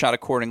drop shot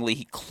accordingly.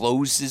 He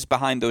closes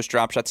behind those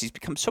drop shots. He's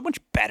become so much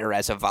better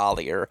as a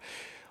volleyer.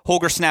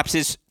 Holger snaps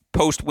his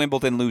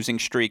post-Wimbledon losing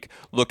streak.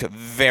 Looked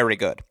very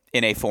good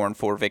in a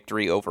 4-4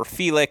 victory over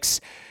Felix.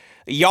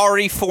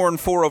 Jarry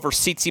 4-4 over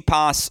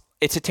Tsitsipas.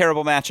 It's a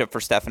terrible matchup for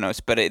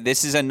Stefanos, but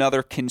this is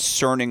another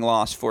concerning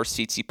loss for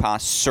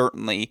Tsitsipas,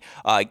 certainly,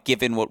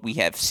 given what we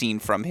have seen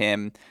from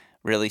him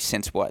really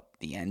since,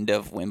 the end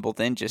of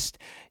Wimbledon. Just,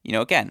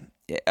 again,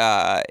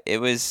 it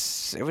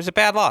was a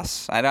bad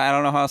loss. I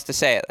don't know how else to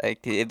say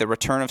it. The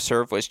return of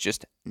serve was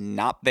just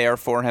not there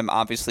for him.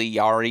 Obviously,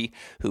 Jarry,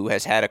 who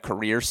has had a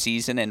career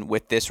season, and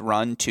with this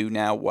run to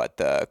now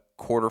the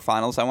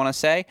quarterfinals, I want to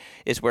say,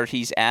 is where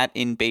he's at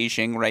in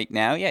Beijing right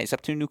now. Yeah, he's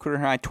up to a new career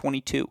high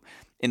 22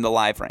 in the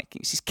live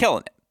rankings. He's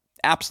killing it,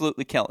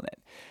 absolutely killing it.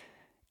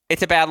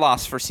 It's a bad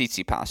loss for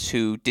Tsitsipas,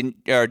 who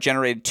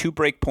generated 2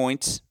 break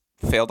points,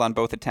 failed on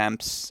both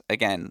attempts.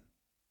 Again,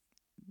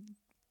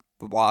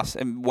 lost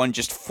and won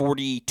just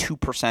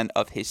 42%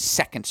 of his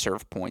second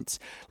serve points,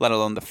 let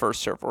alone the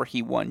first serve, where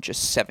he won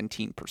just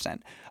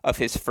 17% of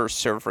his first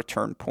serve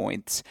return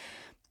points.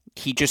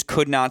 He just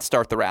could not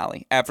start the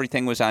rally.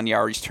 Everything was on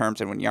Jarry's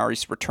terms, and when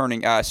Jarry's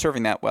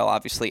serving that well,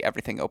 obviously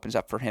everything opens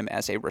up for him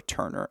as a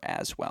returner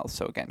as well.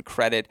 So again,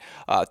 credit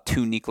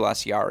to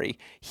Nicolas Jarry.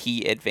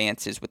 He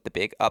advances with the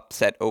big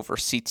upset over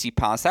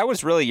Tsitsipas. That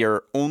was really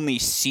your only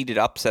seeded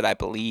upset, I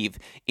believe,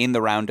 in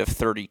the round of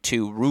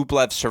 32.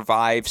 Rublev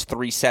survives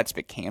 3 sets,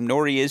 but Cam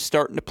Norrie is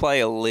starting to play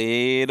a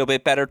little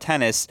bit better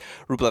tennis.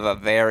 Rublev a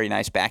very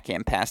nice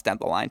backhand pass down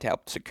the line to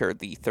help secure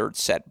the 3rd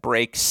set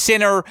break.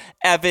 Sinner,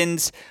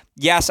 Evans.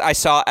 Yes, I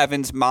saw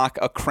Evans mock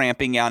a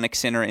cramping Jannik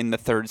Sinner in the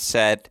 3rd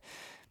set.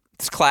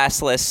 It's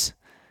classless.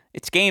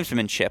 It's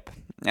gamesmanship.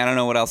 I don't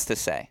know what else to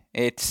say.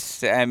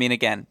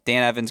 Again,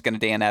 Dan Evans going to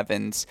Dan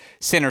Evans.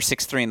 Sinner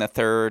 6-3 in the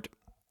 3rd.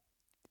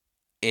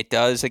 It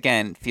does,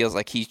 again, feels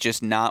like he's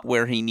just not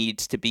where he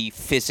needs to be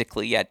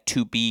physically yet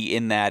to be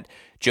in that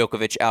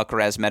Djokovic,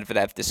 Alcaraz,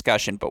 Medvedev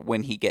discussion. But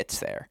when he gets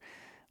there,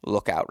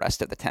 look out,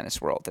 rest of the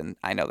tennis world. And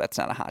I know that's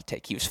not a hot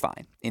take. He was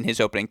fine in his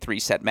opening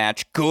 3-set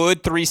match.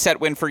 Good 3-set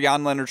win for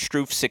Jan-Lennard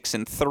Struff,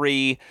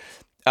 6-3.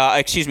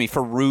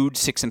 For Ruud,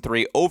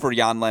 6-3 over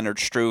Jan-Lennard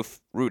Struff.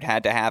 Ruud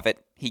had to have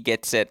it. He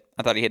gets it.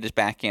 I thought he hit his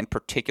backhand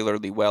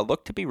particularly well.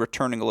 Looked to be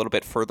returning a little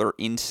bit further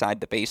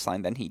inside the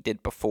baseline than he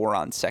did before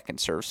on second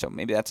serve, so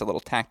maybe that's a little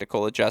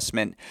tactical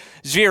adjustment.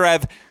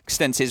 Zverev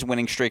extends his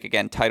winning streak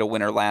again. Title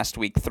winner last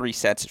week. 3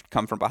 sets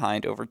come from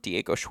behind over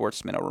Diego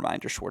Schwartzman. A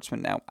reminder,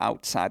 Schwartzman now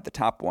outside the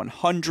top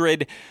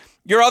 100.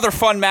 Your other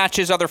fun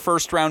matches, other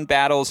first-round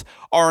battles.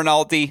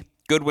 Arnaldi,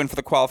 good win for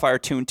the qualifier,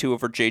 2-2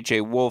 over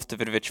J.J. Wolf.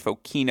 Davidovich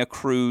Fokina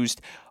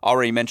cruised.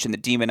 Already mentioned the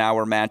Demon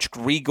Hour match.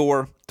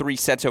 Grigor, 3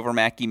 sets over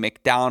Mackie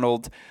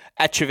McDonald.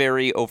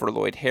 Etcheverry over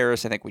Lloyd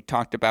Harris, I think we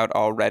talked about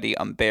already.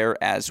 Humbert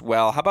as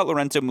well. How about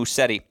Lorenzo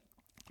Musetti?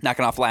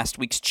 Knocking off last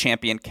week's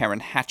champion, Karen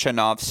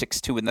Khachanov,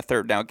 6-2 in the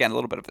third. Now, again, a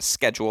little bit of a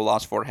schedule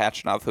loss for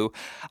Khachanov, who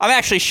I'm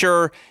actually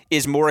sure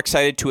is more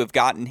excited to have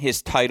gotten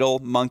his title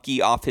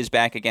monkey off his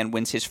back. Again,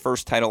 wins his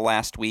first title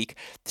last week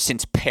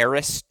since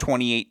Paris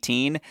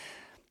 2018.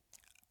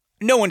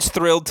 No one's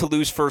thrilled to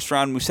lose first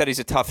round. Musetti's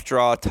a tough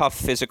draw, tough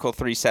physical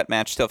 3-set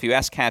match. Still, if you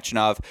ask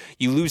Khachanov,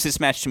 you lose this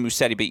match to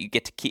Musetti, but you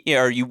get to keep,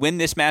 or you win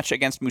this match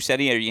against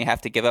Musetti, or you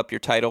have to give up your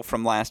title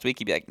from last week.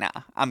 You'd be like,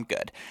 nah, I'm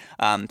good.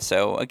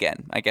 So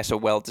again, I guess a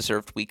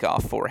well-deserved week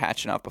off for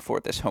Khachanov before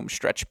this home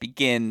stretch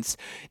begins.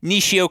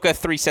 Nishioka,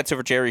 3 sets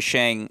over Jerry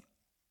Shang.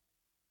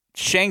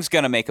 Shang's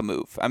gonna make a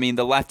move. I mean,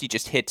 the lefty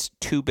just hits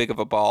too big of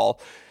a ball.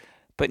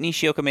 But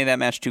Nishioka made that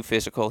match too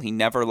physical. He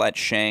never let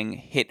Shang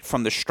hit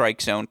from the strike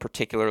zone,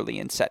 particularly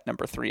in set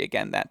number 3.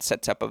 Again, that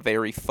sets up a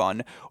very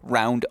fun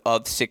round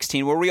of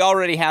 16, where we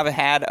already have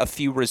had a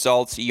few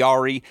results.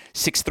 Yari,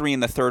 6-3 in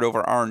the third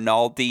over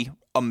Arnaldi.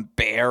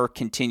 Humbert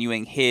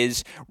continuing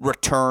his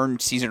return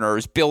season, or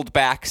his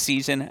build-back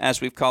season,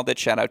 as we've called it.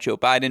 Shout out Joe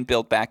Biden,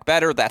 build back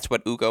better. That's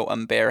what Ugo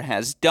Humbert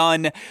has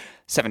done.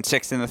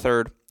 7-6 in the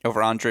third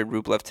over Andrei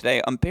Rublev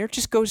today. Humbert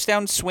just goes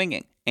down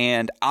swinging.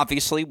 And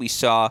obviously we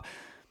saw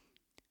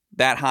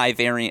that high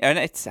variance, and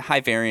it's a high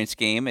variance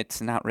game. It's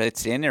not,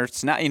 it's in, or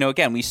it's not,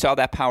 again, we saw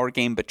that power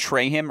game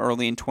betray him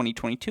early in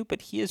 2022,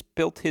 but he has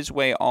built his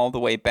way all the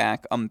way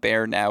back.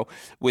 Humbert now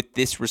with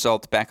this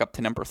result back up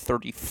to number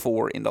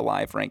 34 in the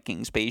live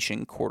rankings.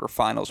 Beijing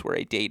quarterfinals, where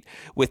a date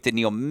with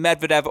Daniil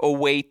Medvedev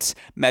awaits.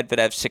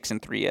 Medvedev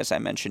 6-3, as I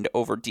mentioned,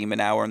 over De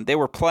Minaur, and they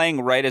were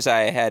playing right as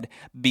I had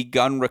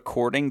begun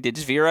recording. Did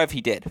Zverev? He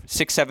did.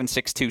 6-7,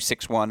 6-2,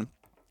 6-1.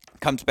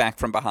 Comes back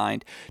from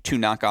behind to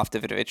knock off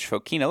Davidovich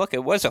Fokina. Look,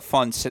 it was a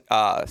fun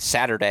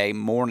Saturday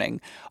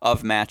morning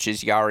of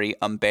matches. Yari,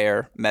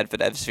 Humbert,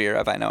 Medvedev,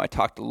 Zverev. I know I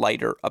talked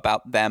lighter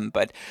about them,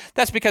 but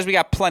that's because we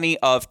got plenty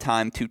of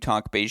time to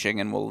talk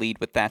Beijing, and we'll lead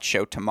with that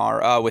show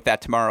tomorrow.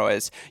 Tomorrow,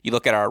 as you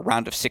look at our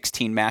round of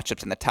 16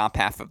 matchups in the top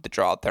half of the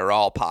draw, they're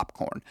all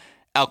popcorn.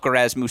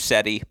 Alcaraz,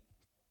 Musetti,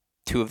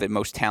 2 of the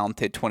most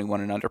talented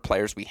 21 and under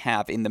players we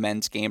have in the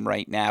men's game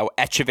right now.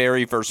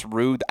 Etcheverry versus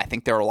Ruud. I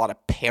think there are a lot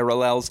of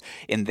parallels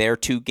in their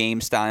 2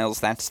 game styles.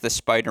 That's the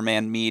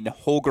Spider-Man meet.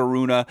 Holger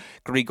Rune,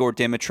 Grigor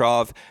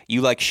Dimitrov. You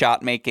like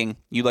shot making.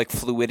 You like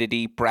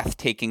fluidity,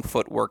 breathtaking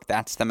footwork.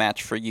 That's the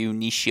match for you.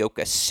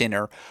 Nishioka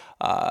Sinner.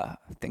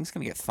 Things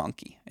going to get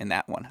funky in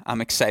that one. I'm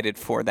excited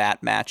for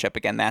that matchup.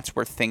 Again, that's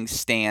where things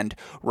stand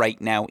right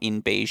now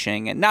in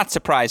Beijing. And not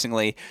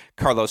surprisingly,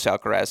 Carlos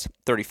Alcaraz,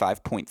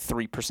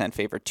 35.3%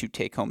 favorite to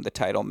take home the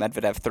title.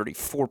 Medvedev,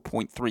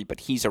 34.3%, but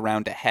he's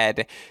around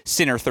ahead.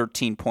 Sinner,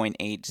 13.8%.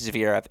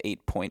 Zverev,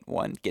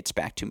 8.1%. Gets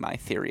back to my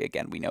theory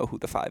again. We know who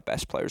the 5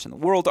 best players in the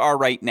world are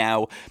right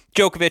now.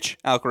 Djokovic,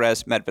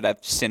 Alcaraz,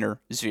 Medvedev, Sinner,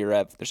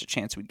 Zverev. There's a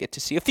chance we'd get to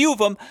see a few of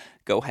them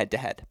go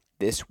head-to-head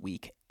this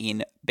week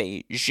in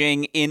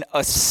Beijing. In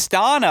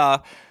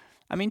Astana,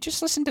 I mean,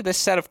 just listen to this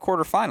set of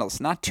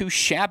quarterfinals. Not too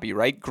shabby,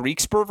 right?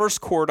 Griekspoor versus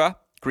Korda.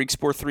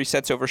 Griekspoor 3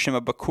 sets over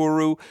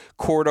Shimabukuro.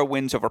 Korda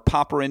wins over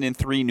Popyrin in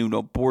 3.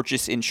 Nuno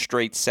Borges in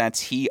straight sets.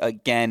 He,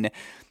 again,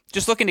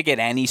 just looking to get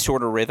any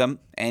sort of rhythm,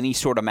 any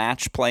sort of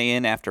match play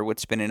in after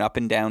what's been an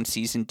up-and-down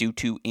season due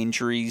to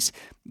injuries.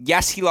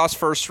 Yes, he lost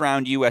first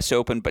round U.S.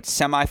 Open, but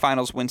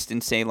semifinals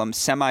Winston-Salem,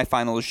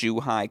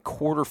 semifinals Zhuhai,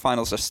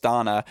 quarterfinals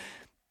Astana.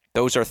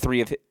 Those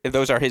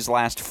are his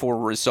last 4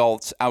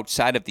 results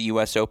outside of the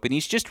U.S. Open.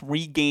 He's just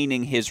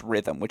regaining his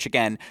rhythm, which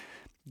again,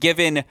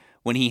 given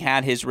when he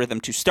had his rhythm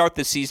to start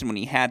the season, when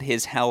he had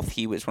his health,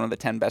 he was one of the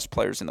 10 best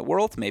players in the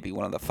world, maybe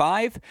one of the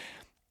 5.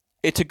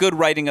 It's a good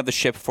righting of the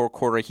ship for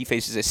Korda. He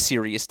faces a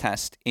serious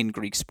test in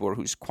Griekspoor,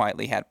 who's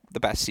quietly had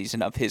the best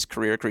season of his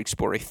career.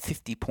 Griekspoor, a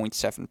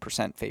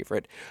 50.7%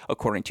 favorite,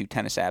 according to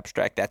Tennis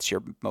Abstract. That's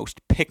your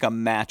most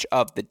pick-em match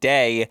of the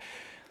day.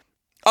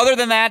 Other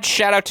than that,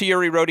 shout out to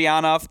Yuri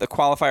Rodionov, the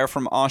qualifier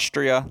from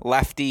Austria,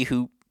 lefty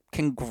who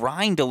can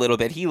grind a little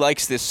bit. He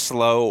likes this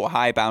slow,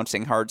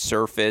 high-bouncing, hard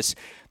surface.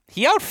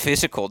 He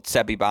out-physicaled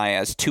Sebi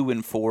Baez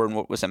 2-4 in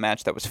what was a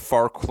match that was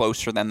far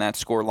closer than that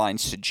scoreline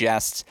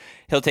suggests.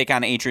 He'll take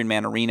on Adrian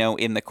Mannarino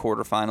in the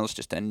quarterfinals,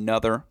 just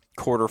another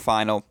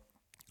quarterfinal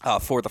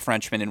for the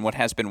Frenchman in what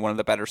has been one of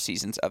the better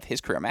seasons of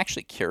his career. I'm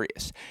actually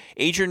curious.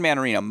 Adrian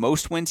Mannarino,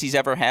 most wins he's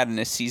ever had in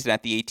a season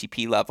at the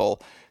ATP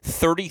level,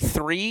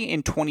 33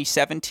 in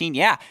 2017.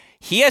 Yeah,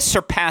 he has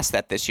surpassed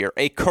that this year.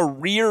 A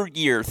career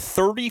year,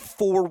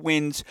 34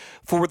 wins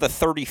for the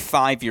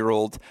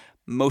 35-year-old,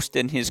 most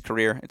in his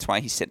career. It's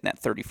why he's sitting at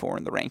 34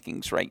 in the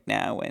rankings right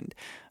now. And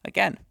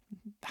again,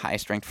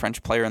 highest-ranked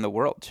French player in the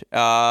world.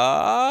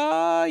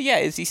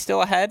 Is he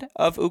still ahead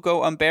of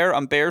Ugo Humbert?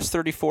 Humbert's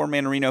 34,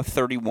 Mannarino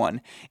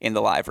 31 in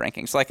the live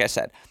rankings. Like I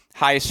said,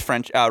 highest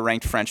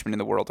ranked Frenchman in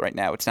the world right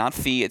now. It's not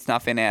Fee, it's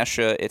not Van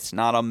Assche, it's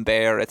not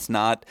Humbert, it's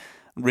not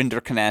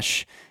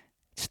Rinderknecht.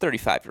 It's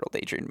 35-year-old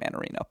Adrian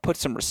Mannarino. Put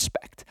some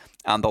respect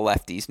on the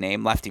lefty's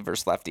name. Lefty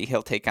versus lefty.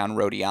 He'll take on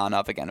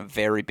Rodionov. Again, a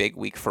very big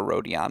week for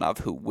Rodionov,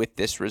 who with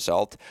this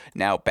result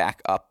now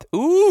back up.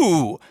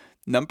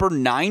 Number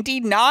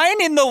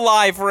 99 in the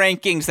live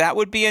rankings. That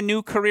would be a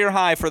new career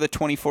high for the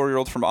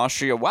 24-year-old from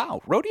Austria.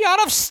 Wow,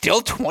 Rodionov's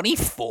still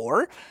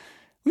 24?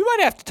 We might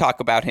have to talk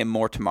about him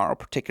more tomorrow,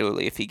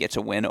 particularly if he gets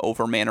a win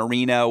over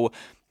Mannarino.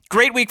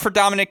 Great week for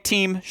Dominic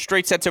Thiem.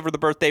 Straight sets over the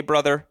birthday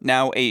brother.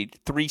 Now a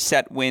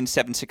 3-set win,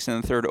 7-6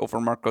 in the third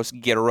over Marcos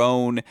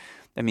Giron.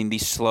 I mean,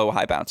 these slow,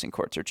 high-bouncing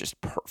courts are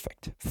just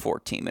perfect for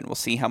Thiem, and we'll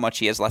see how much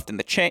he has left in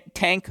the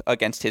tank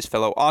against his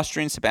fellow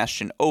Austrian,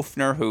 Sebastian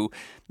Ofner, who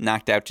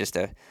knocked out just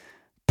a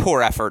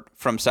poor effort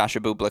from Sasha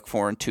Bublik,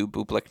 4-2.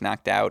 Bublik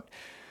knocked out.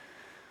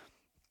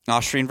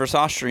 Austrian versus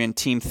Austrian,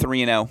 Thiem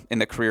 3-0 in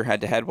the career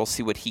head-to-head. We'll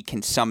see what he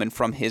can summon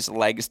from his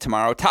legs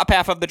tomorrow. Top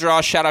half of the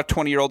draw, shout-out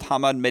 20-year-old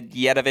Hamad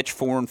Medjedovic,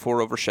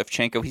 4-4 over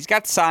Shevchenko. He's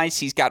got size,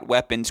 he's got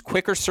weapons.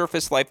 Quicker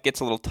surface life gets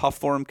a little tough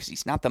for him because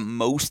he's not the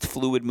most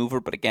fluid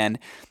mover, but again,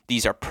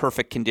 these are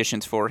perfect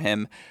conditions for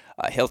him.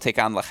 He'll take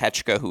on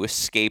Lechechka, who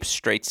escapes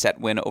straight-set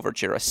win over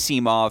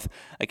Gerasimov.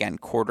 Again,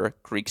 quarter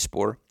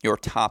Griekspoor, your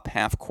top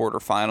half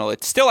quarterfinal.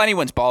 It's still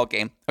anyone's ball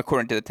game,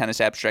 according to the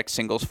Tennis Abstract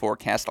singles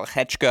forecast.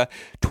 Lechechka,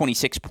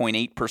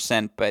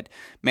 26.8%, but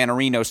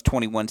Mannarino's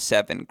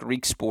 21.7%,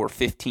 Griekspoor,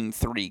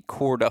 15.3%,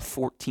 Korda,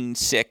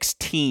 14.6%,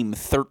 Thiem,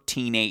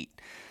 13.8%.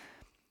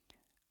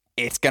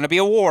 It's going to be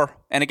a war.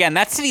 And again,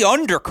 that's the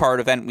undercard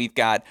event. We've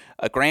got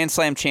a Grand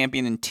Slam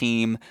champion in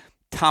Thiem,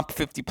 top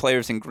 50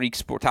 players in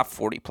Griekspoor, top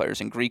 40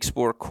 players in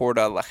Griekspoor,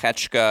 Korda,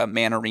 Lechechka,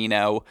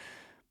 Mannarino,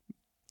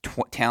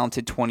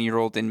 talented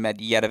 20-year-old in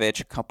Medjedovic,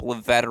 a couple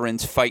of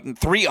veterans fighting,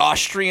 3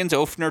 Austrians,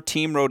 Ofner,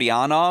 Thiem,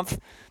 Rodionov.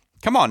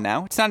 Come on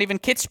now, it's not even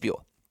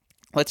Kitzbühel.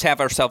 Let's have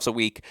ourselves a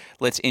week.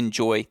 Let's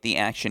enjoy the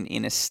action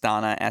in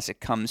Astana as it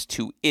comes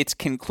to its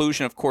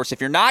conclusion. Of course, if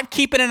you're not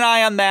keeping an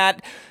eye on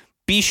that,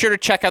 be sure to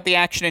check out the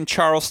action in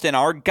Charleston.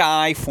 Our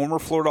guy, former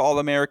Florida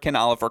All-American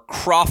Oliver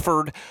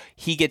Crawford,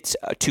 he gets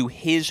to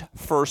his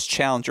first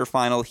Challenger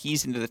final.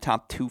 He's into the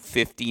top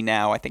 250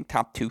 now, I think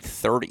top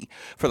 230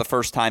 for the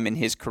first time in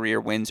his career.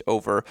 Wins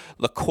over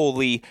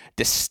Lecoli,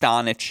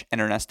 Destanic,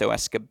 and Ernesto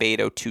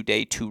Escobedo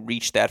today to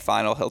reach that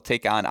final. He'll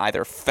take on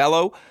either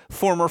fellow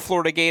former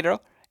Florida Gator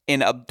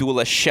in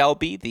Abdullah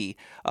Shelby, the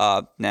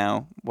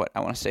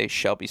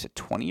Shelby's a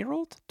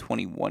 20-year-old,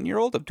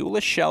 21-year-old.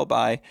 Abdullah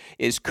Shelby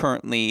is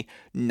currently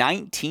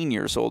 19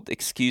 years old.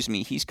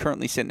 He's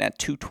currently sitting at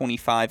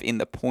 225 in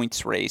the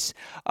points race.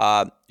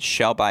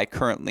 Shelby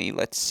currently,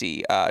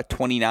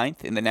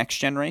 29th in the next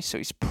gen race, so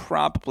he's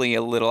probably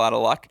a little out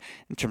of luck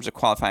in terms of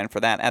qualifying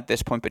for that at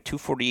this point, but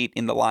 248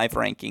 in the live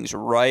rankings,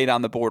 right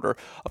on the border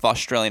of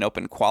Australian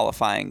Open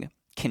qualifying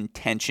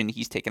contention.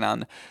 He's taken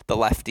on the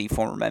lefty,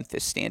 former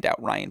Memphis standout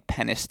Ryan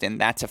Peniston.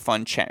 That's a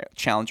fun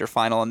Challenger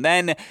final. And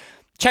then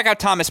check out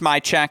Thomas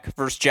Mychak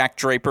versus Jack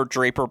Draper.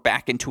 Draper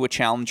back into a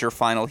Challenger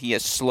final. He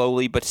is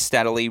slowly but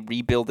steadily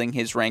rebuilding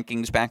his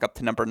rankings back up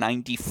to number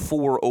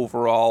 94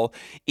 overall.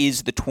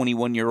 Is the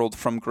 21-year-old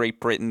from Great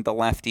Britain, the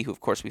lefty, who of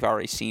course we've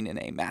already seen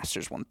in a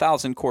Masters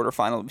 1000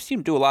 quarterfinal. We've seen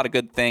him do a lot of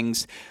good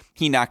things.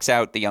 He knocks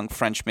out the young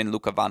Frenchman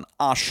Luca Van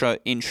Assche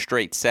in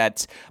straight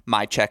sets.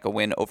 Mychak a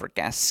win over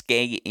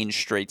Gasquet in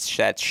straight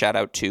sets. Shout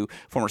out to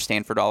former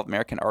Stanford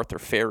All-American Arthur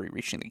Ferry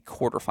reaching the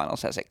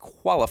quarterfinals as a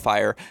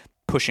qualifier,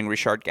 pushing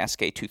Richard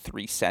Gasquet to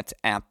 3 sets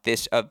at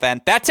this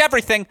event. That's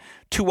everything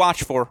to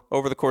watch for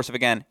over the course of,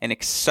 again, an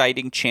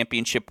exciting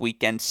championship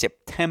weekend.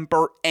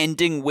 September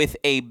ending with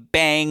a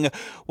bang.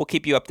 We'll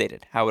keep you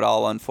updated how it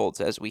all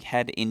unfolds as we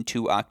head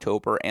into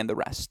October and the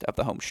rest of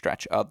the home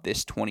stretch of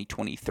this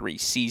 2023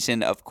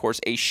 season. Of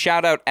course, a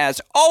shout out, as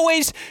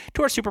always,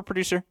 to our super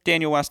producer,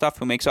 Daniel Westoff,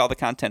 who makes all the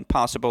content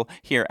possible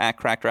here at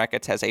Cracked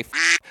Racquets. Has a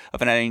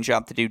of an editing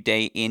job to do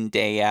day in,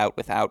 day out.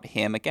 Without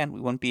him, again,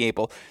 we wouldn't be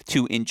able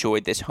to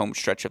enjoy this home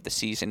stretch of the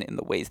season in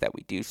the ways that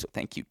we do. So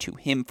thank you to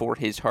him for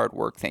his hard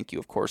work. Thank you,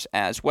 of course,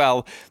 as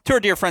well to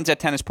our dear friends at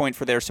Tennis Point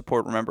for their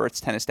support. Remember,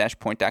 it's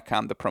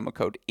tennis-point.com. The promo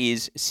code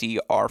is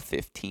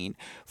CR15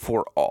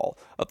 for all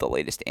of the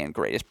latest and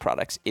greatest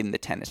products in the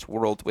tennis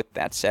world. With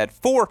that said,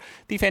 for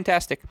the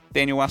fantastic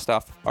Daniel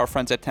Westoff, our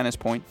friends at Tennis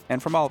Point,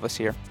 and from all of us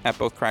here at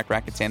both Cracked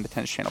Racquets and the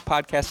Tennis Channel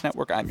Podcast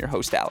Network, I'm your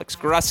host, Alex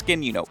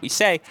Gruskin. You know what we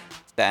say.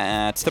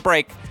 That's the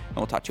break, and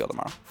we'll talk to you all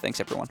tomorrow. Thanks,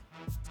 everyone.